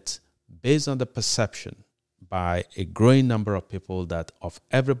 but based on the perception by a growing number of people that of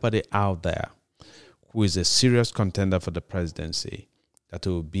everybody out there who is a serious contender for the presidency, that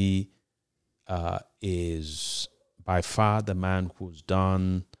Obi is by far the man who's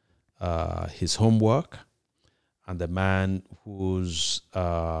done his homework and the man whose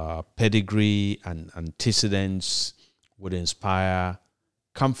pedigree and antecedents would inspire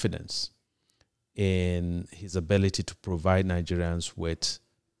confidence in his ability to provide Nigerians with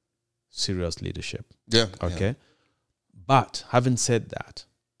serious leadership. Yeah. Okay. Yeah. But having said that,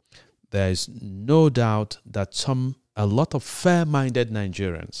 there is no doubt that a lot of fair-minded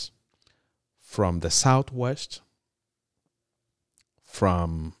Nigerians from the Southwest,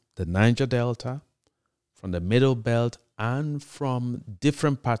 from the Niger Delta, from the Middle Belt, and from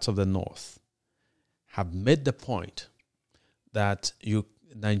different parts of the North have made the point that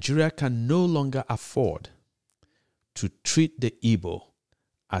Nigeria can no longer afford to treat the Igbo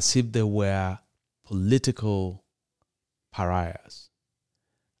as if they were political pariahs,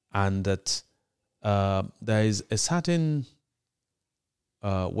 and that there is a certain,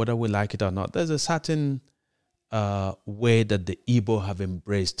 whether we like it or not, there's a certain way that the Igbo have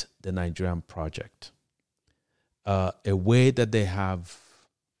embraced the Nigerian project, a way that they have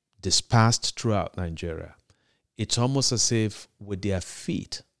dispersed throughout Nigeria. It's almost as if with their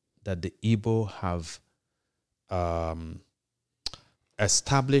feet that the Igbo have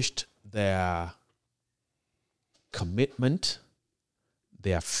established their commitment,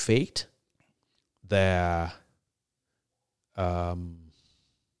 their faith, their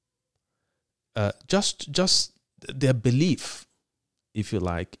just their belief, if you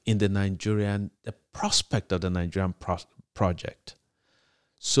like, in the prospect of the Nigerian project.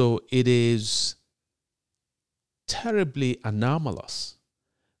 So it is terribly anomalous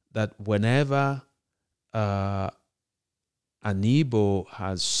that whenever an Igbo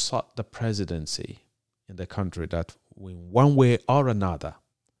has sought the presidency in the country, that in one way or another,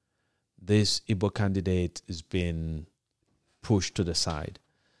 this Igbo candidate is being pushed to the side.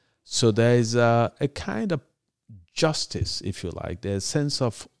 So there is a kind of justice, if you like. There's a sense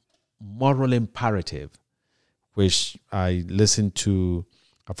of moral imperative, which I listened to,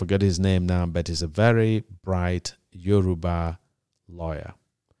 I forget his name now, but he's a very bright Yoruba lawyer.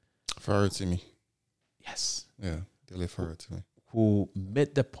 Farotimi. Yes. Yeah, Dele Farotimi. Who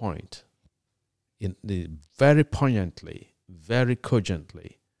made the point very poignantly, very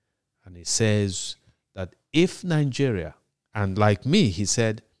cogently, and he says that if Nigeria, and like me, he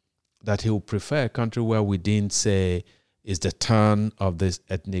said that he would prefer a country where we didn't say is the turn of this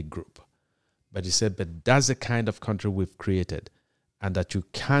ethnic group. But he said, but that's the kind of country we've created, and that you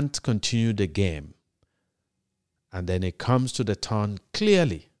can't continue the game. And then it comes to the turn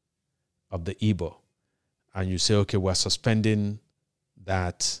clearly of the Igbo. And you say, okay, we're suspending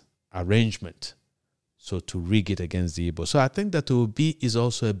that arrangement, so to rig it against the Igbo. So I think that Obi is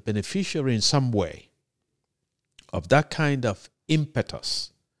also a beneficiary in some way of that kind of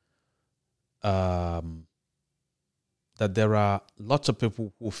impetus, that there are lots of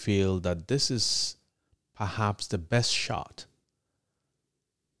people who feel that this is perhaps the best shot,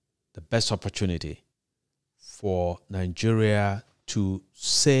 the best opportunity for Nigeria to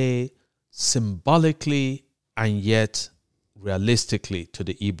say symbolically and yet realistically to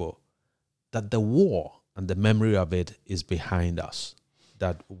the Igbo that the war and the memory of it is behind us,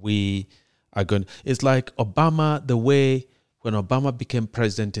 that we are going. It's like Obama, the way when Obama became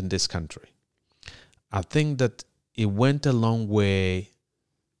president in this country, I think that it went a long way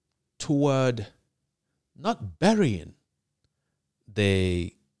toward not burying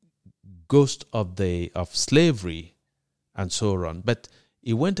the ghost of slavery and so on, but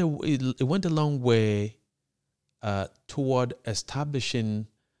it went a long way toward establishing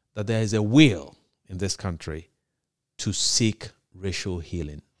that there is a will in this country to seek racial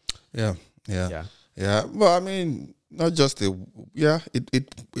healing. Yeah. Well, I mean, not just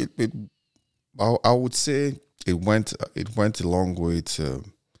I would say it went a long way to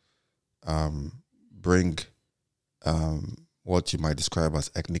bring what you might describe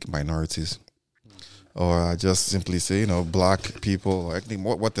as ethnic minorities, or just simply say, black people or ethnic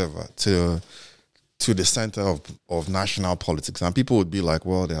whatever to the center of national politics. And people would be like,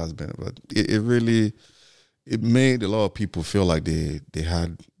 well, there has been, but it really made a lot of people feel like they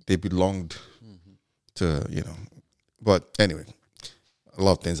belonged to, But anyway, A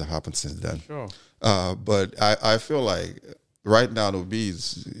lot of things have happened since then. Sure. But I feel like right now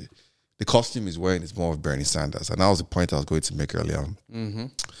the costume he's wearing is more of Bernie Sanders. And that was the point I was going to make earlier. Mm-hmm.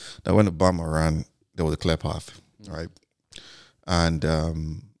 That when Obama ran, there was a clear path, right? And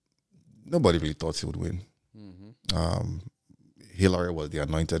nobody really thought he would win. Mm-hmm. Hillary was the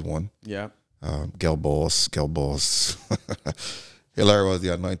anointed one. Yeah. Girl boss. Hillary was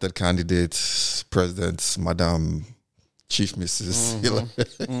the anointed candidate, President, Madam Chief Mrs. Hillary.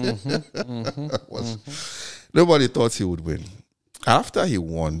 Nobody thought he would win. After he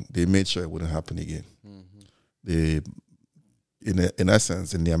won, they made sure it wouldn't happen again. They, in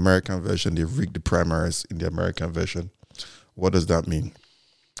essence, in the American version, they rigged the primaries in the American version. What does that mean?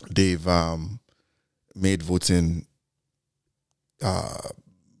 They've made voting.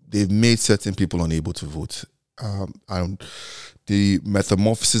 They've made certain people unable to vote. And the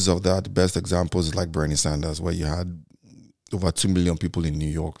metamorphosis of that, the best examples is like Bernie Sanders, where you had over 2 million people in New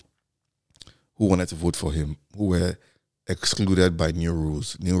York who wanted to vote for him, who were excluded by new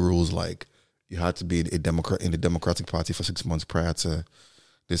rules. New rules like you had to be a Democrat in the Democratic Party for 6 months prior to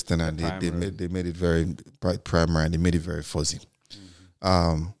this thing, and they made it very primary, and they made it very fuzzy.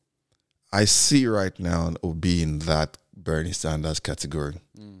 I see right now Obi in that Bernie Sanders category.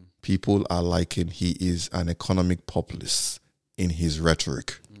 People are liking he is an economic populist in his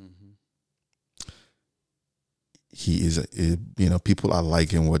rhetoric. He is, people are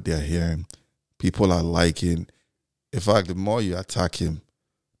liking what they're hearing. People are liking. In fact, the more you attack him,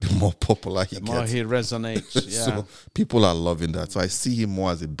 the more popular he gets. The more he resonates. Yeah. So people are loving that. So I see him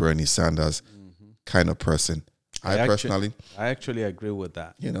more as a Bernie Sanders kind of person. I actually agree with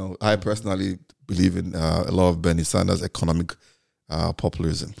that. I personally believe in a lot of Bernie Sanders economic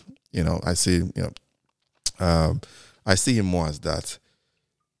populism. I see him more as that.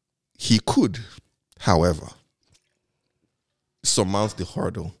 He could, however, surmount the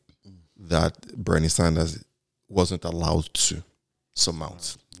hurdle that Bernie Sanders wasn't allowed to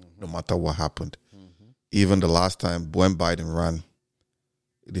surmount, no matter what happened. Even the last time when Biden ran,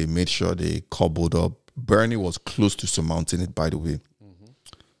 they made sure they cobbled up. Bernie was close to surmounting it, by the way.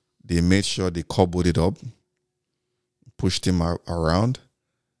 They made sure they cobbled it up, pushed him around.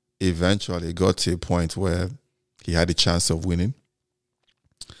 Eventually, it got to a point where he had a chance of winning.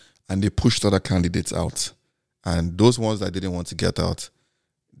 And they pushed other candidates out. And those ones that didn't want to get out,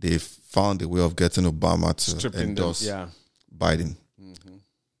 they found a way of getting Obama to endorse Biden.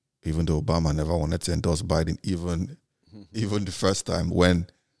 Even though Obama never wanted to endorse Biden, even the first time when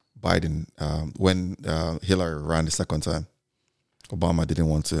Hillary ran the second time, Obama didn't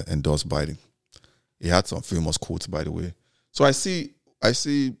want to endorse Biden. He had some famous quotes, by the way. So I see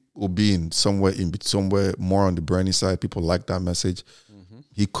Obi in somewhere more on the Bernie side. People like that message.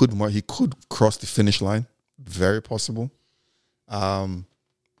 He could cross the finish line, very possible.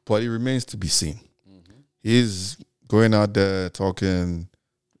 But it remains to be seen. He's going out there talking,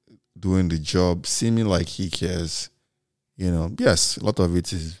 doing the job, seeming like he cares. Yes, a lot of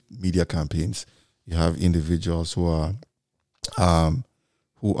it is media campaigns. You have individuals who are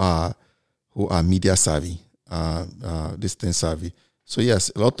media savvy, distance savvy. So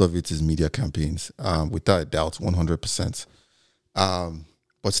yes, a lot of it is media campaigns, without a doubt, 100%.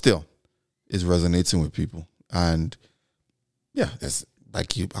 But still, it's resonating with people. And yeah, it's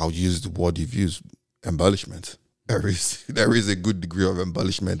like I'll use the word you've used, embellishment. There is a good degree of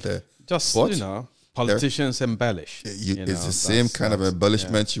embellishment there. Politicians embellish. It's the same kind of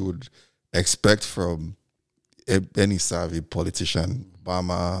embellishment you would expect from any savvy politician.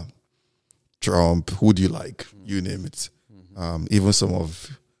 Obama, Trump, who do you like? You name it. Even some of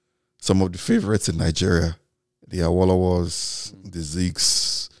the favorites in Nigeria, the Awolowas, the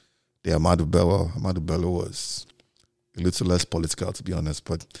Zeeks, the Ahmadu Bello. Ahmadu Bello was a little less political, to be honest,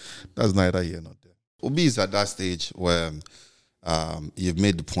 but that's neither here nor there. Obi is at that stage where you've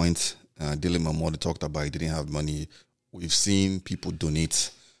made the point. Dylan Momodu talked about he didn't have money. We've seen people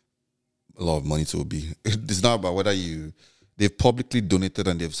donate a lot of money to Obi. It's not about whether they've publicly donated,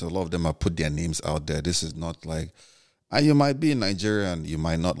 and a lot of them have put their names out there. This is not like, you might be in Nigeria and you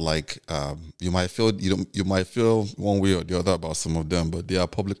might not like, you might feel one way or the other about some of them, but they are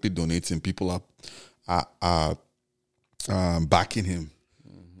publicly donating. People are backing him.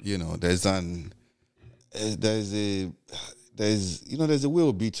 There's a way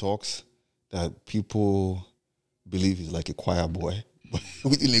Obi talks that people believe he's like a choir boy, but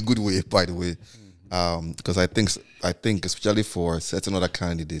in a good way, by the way. Because I think especially for certain other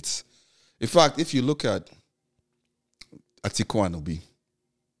candidates. In fact, if you look at Atiku and Obi,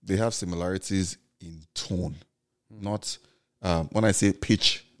 they have similarities in tone, not when I say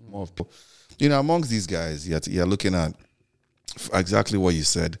pitch. More of, amongst these guys, you're looking at exactly what you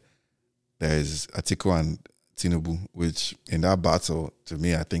said. There is Atiku and Tinubu, which in that battle, to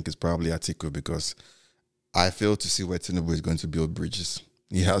me, I think is probably Atiku, because I fail to see where Tinubu is going to build bridges.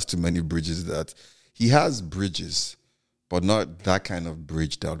 He has too many bridges that he has bridges, but not that kind of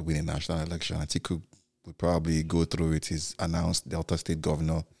bridge that would win a national election. Atiku would probably go through it. He's announced Delta State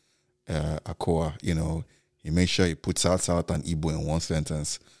Governor Akoa. He makes sure he puts South and Igbo in one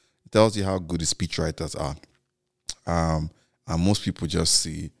sentence. It tells you how good his speechwriters are. And most people just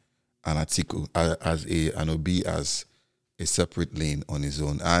see an Atiku as an Obi as a separate lane on his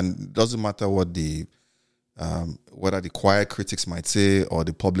own. And it doesn't matter what whether the quiet critics might say or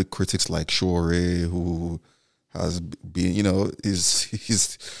the public critics like Shore, who has been,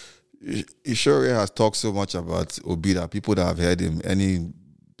 Shore has talked so much about Obi that people that have heard him, a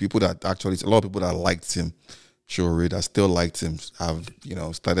lot of people that liked him, Shore, that still liked him, have,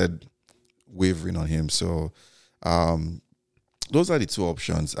 started wavering on him. So, those are the two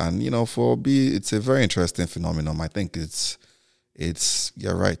options. And, for Obi, it's a very interesting phenomenon. I think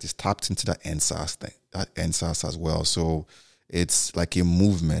you're right, it's tapped into that NSAS thing, that NSAS as well. So it's like a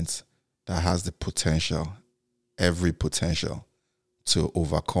movement that has the potential, every potential, to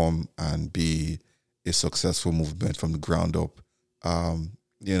overcome and be a successful movement from the ground up. But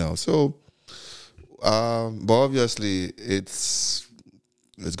obviously it's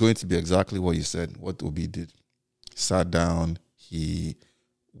going to be exactly what you said, what Obi did. Sat down, he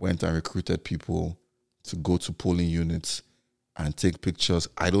went and recruited people to go to polling units and take pictures.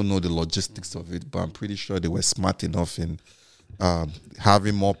 I don't know the logistics of it, but I'm pretty sure they were smart enough in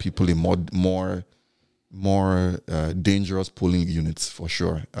having more people in more dangerous polling units, for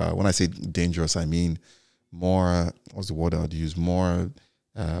sure. When I say dangerous, I mean more, what's the word I would use? More,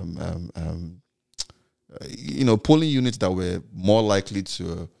 polling units that were more likely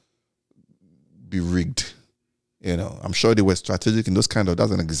to be rigged. I'm sure they were strategic in those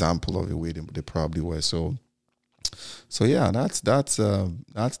that's an example of the way they probably were. So yeah, that's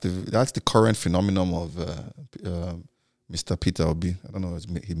the current phenomenon of Mr. Peter Obi. I don't know what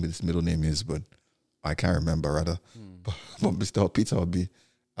his middle name is, but I can't remember rather. But Mr. Peter Obi,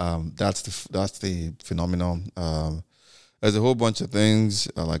 that's the phenomenon. There's a whole bunch of things,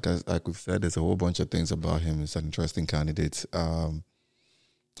 like we've said, there's a whole bunch of things about him. He's an interesting candidate, and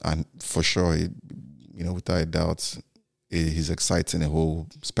for sure, without a doubt, he's exciting a whole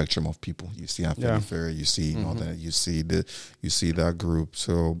spectrum of people. You see Anthony Ferry, you see Northern, you see that group.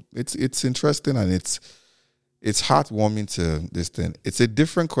 So it's interesting, and it's heartwarming to this thing. It's a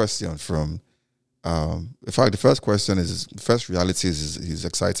different question from. In fact, the first question is first reality is he's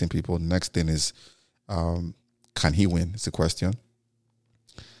exciting people. The next thing is, can he win? It's a question,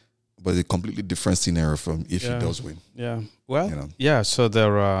 but a completely different scenario from if he does win. Yeah. Well, So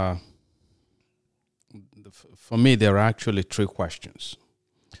there are. For me, there are actually three questions.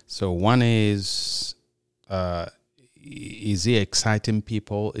 So one is he exciting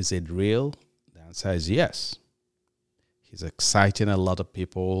people? Is it real? The answer is yes. He's exciting a lot of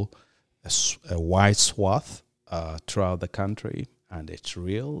people, a wide swath throughout the country, and it's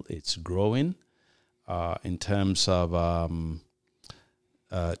real. It's growing in terms of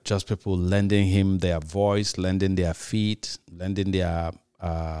just people lending him their voice, lending their feet, lending their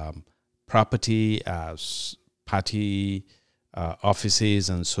property as party offices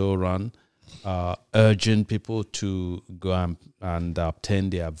and so on, urging people to go and obtain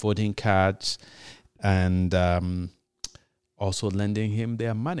their voting cards, and also lending him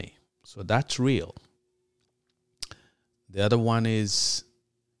their money. So that's real. The other one is,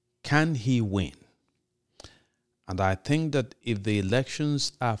 can he win? And I think that if the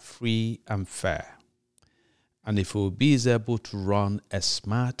elections are free and fair, and if Obi is able to run a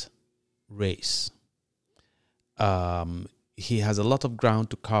smart race, he has a lot of ground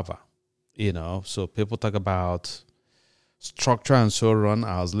to cover, So people talk about structure and so on.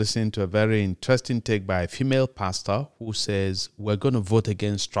 I was listening to a very interesting take by a female pastor who says we're going to vote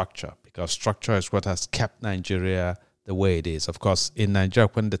against structure because structure is what has kept Nigeria the way it is. Of course, in Nigeria,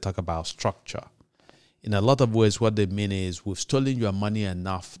 when they talk about structure, in a lot of ways, what they mean is we've stolen your money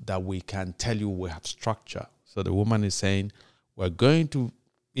enough that we can tell you we have structure. So the woman is saying we're going to,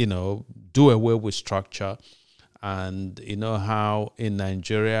 do away with structure. And you know how in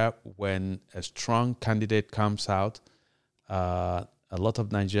Nigeria, when a strong candidate comes out, a lot of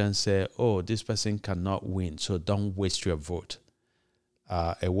Nigerians say, oh, this person cannot win, so don't waste your vote.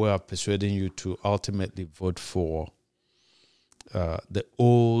 A way of persuading you to ultimately vote for the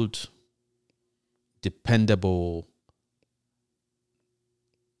old, dependable,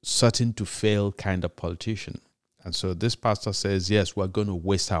 certain to fail kind of politician. And so this pastor says, yes, we're going to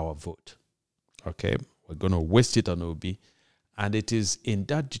waste our vote. Okay? We're going to waste it on Obi. And it is in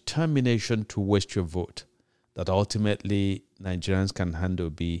that determination to waste your vote that ultimately Nigerians can handle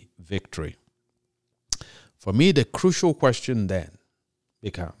be victory. For me, the crucial question then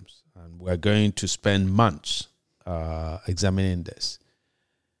becomes, and we're going to spend months examining this,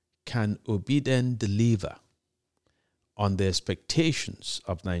 can Obi then deliver on the expectations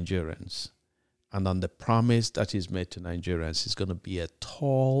of Nigerians and on the promise that is made to Nigerians? Is going to be a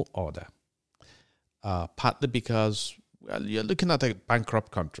tall order. Partly because you're looking at a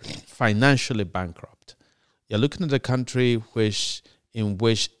bankrupt country, financially bankrupt. You're looking at a country in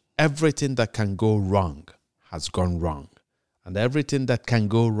which everything that can go wrong has gone wrong. And everything that can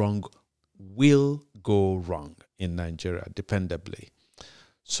go wrong will go wrong in Nigeria, dependably.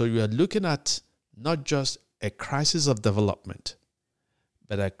 So you are looking at not just a crisis of development,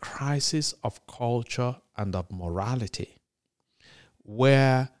 but a crisis of culture and of morality,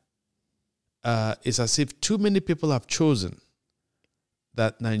 where it's as if too many people have chosen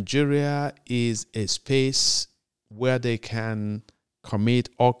that Nigeria is a space where they can commit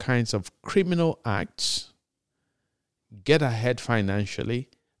all kinds of criminal acts, get ahead financially,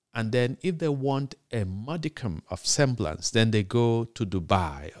 and then if they want a modicum of semblance, then they go to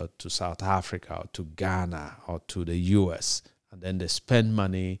Dubai or to South Africa or to Ghana or to the US, and then they spend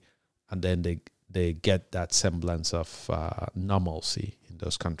money, and then they get that semblance of normalcy in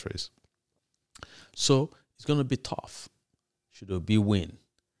those countries. So it's going to be tough, should Obi win,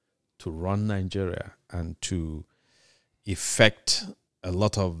 to run Nigeria and to effect a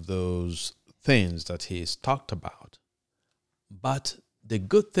lot of those things that he's talked about. But the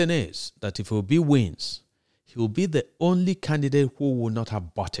good thing is that if Obi wins, he will be the only candidate who will not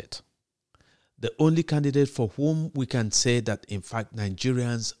have bought it. The only candidate for whom we can say that, in fact,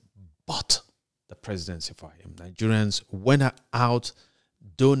 Nigerians bought the presidency for him. Nigerians went out,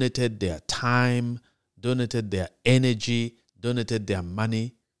 donated their time, donated their energy, donated their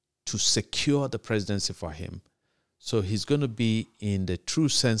money to secure the presidency for him. So he's going to be, in the true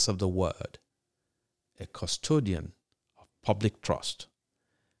sense of the word, a custodian of public trust.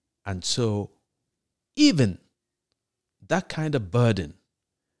 And so even that kind of burden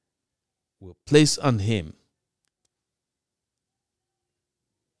will place on him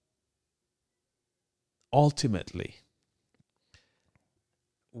ultimately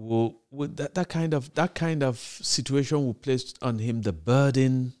that kind of situation will place on him the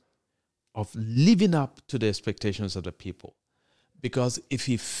burden of living up to the expectations of the people. Because if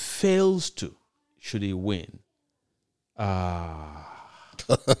he fails to, should he win,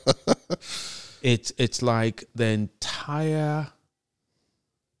 it's like the entire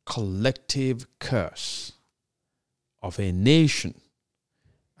collective curse of a nation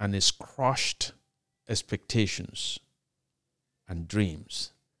and its crushed expectations and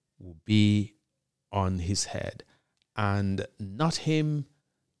dreams will be on his head, and not him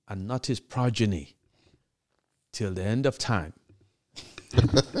and not his progeny till the end of time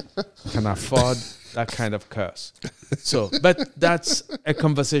can afford that kind of curse. So, but that's a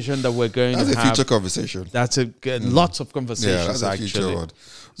conversation that we're going to have. That's a future conversation. That's lots of conversations. Yeah, that's actually. a future one.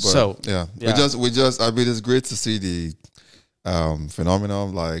 But So yeah, yeah. we just. I mean, it's great to see the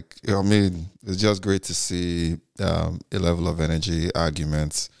phenomenon. Like, I mean, it's just great to see a level of energy,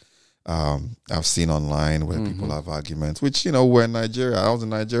 arguments. I've seen online where people have arguments, which, when I was in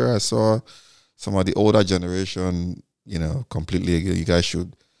Nigeria, I saw some of the older generation, completely, you guys should.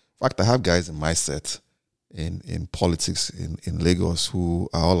 In fact, I have guys in my set in politics in Lagos who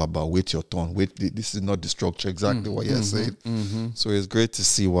are all about wait your turn. This is not the structure, exactly what you're saying. So it's great to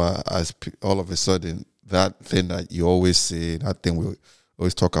see why, all of a sudden, that thing that you always say, that thing we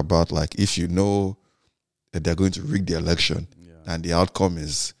always talk about, like if you know that they're going to rig the election and the outcome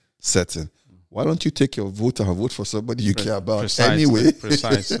is certain, why don't you take your vote and vote for somebody you care about anyway?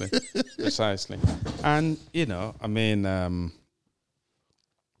 Precisely. And, I mean,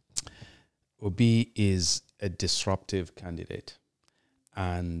 Obi is a disruptive candidate,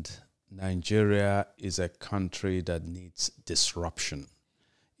 and Nigeria is a country that needs disruption.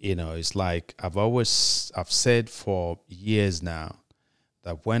 It's like I've said for years now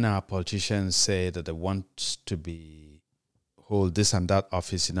that when our politicians say that they want to hold this and that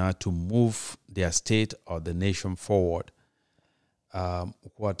office in order to move their state or the nation forward,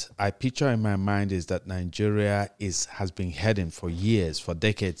 what I picture in my mind is that Nigeria has been heading for years, for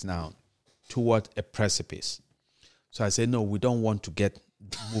decades now, toward a precipice. So I say, no, we don't want to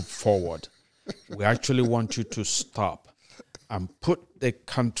move forward. We actually want you to stop and put the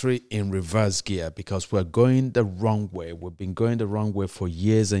country in reverse gear, because we're going the wrong way. We've been going the wrong way for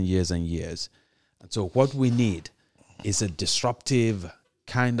years and years and years. And so what we need is a disruptive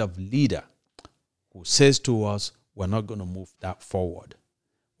kind of leader who says to us, we're not going to move that forward.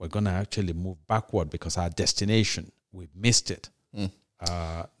 We're going to actually move backward because our destination, we missed it.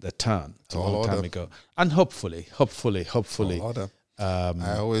 The turn a long time ago. And hopefully. I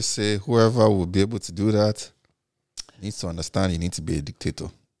always say whoever will be able to do that needs to understand you need to be a dictator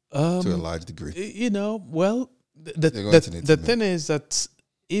to a large degree. The thing is that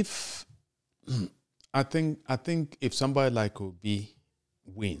if I think if somebody like Obi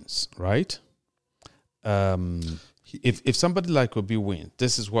wins, right? If somebody like Obi wins,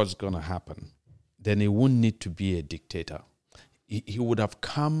 this is what's going to happen. Then he wouldn't need to be a dictator. He would have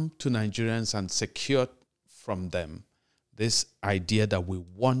come to Nigerians and secured from them this idea that we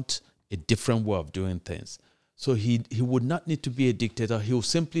want a different way of doing things. So he would not need to be a dictator. He will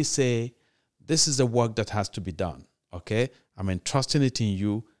simply say, this is the work that has to be done. Okay? I'm entrusting it in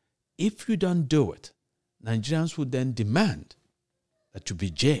you. If you don't do it, Nigerians would then demand that you be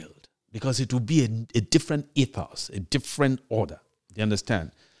jailed because it will be a different ethos, a different order. Do you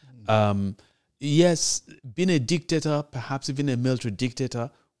understand? Yes, being a dictator, perhaps even a military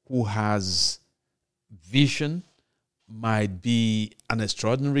dictator who has vision might be an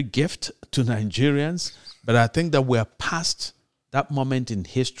extraordinary gift to Nigerians, but I think that we're past that moment in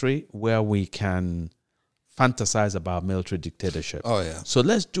history where we can fantasize about military dictatorship. Oh, yeah. So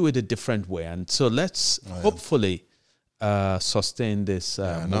let's do it a different way. And so let's hopefully sustain this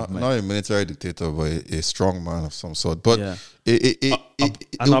movement. Not a military dictator, but a strong man of some sort. But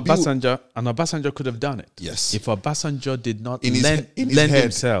Obasanjo could have done it. Yes. If Obasanjo did not lend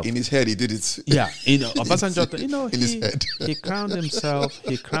himself. In his head, he did it. Yeah. Obasanjo, his head. He crowned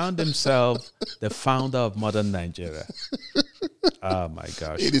himself the founder of modern Nigeria. Oh, my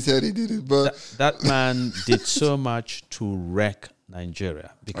gosh. In his head, he did it. But that man did so much to wreck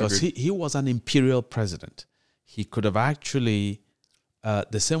Nigeria because he was an imperial president. He could have actually,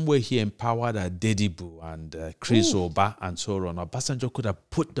 the same way he empowered Adedibu and Chris Oba and so on, Obasanjo could have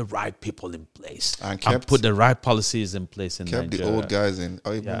put the right people in place and put the right policies in place in Nigeria. Kept the old guys in,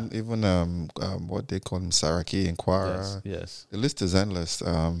 or even what they call him, Saraki and Kwara. Yes. The list is endless.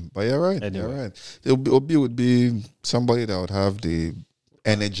 But you're right. Anyway. You're right. Obi would be somebody that would have the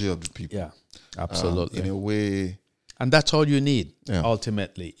energy of the people. Yeah, absolutely. In a way. And that's all you need,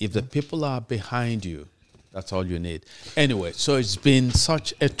 ultimately. If the people are behind you, that's all you need. Anyway, so it's been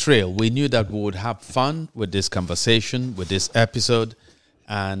such a thrill. We knew that we would have fun with this conversation, with this episode,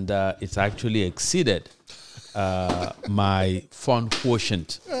 and it's actually exceeded my fun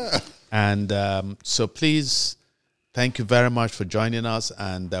quotient. And so please, thank you very much for joining us,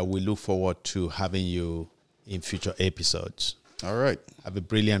 and we look forward to having you in future episodes. All right. Have a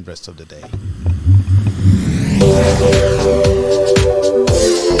brilliant rest of the day.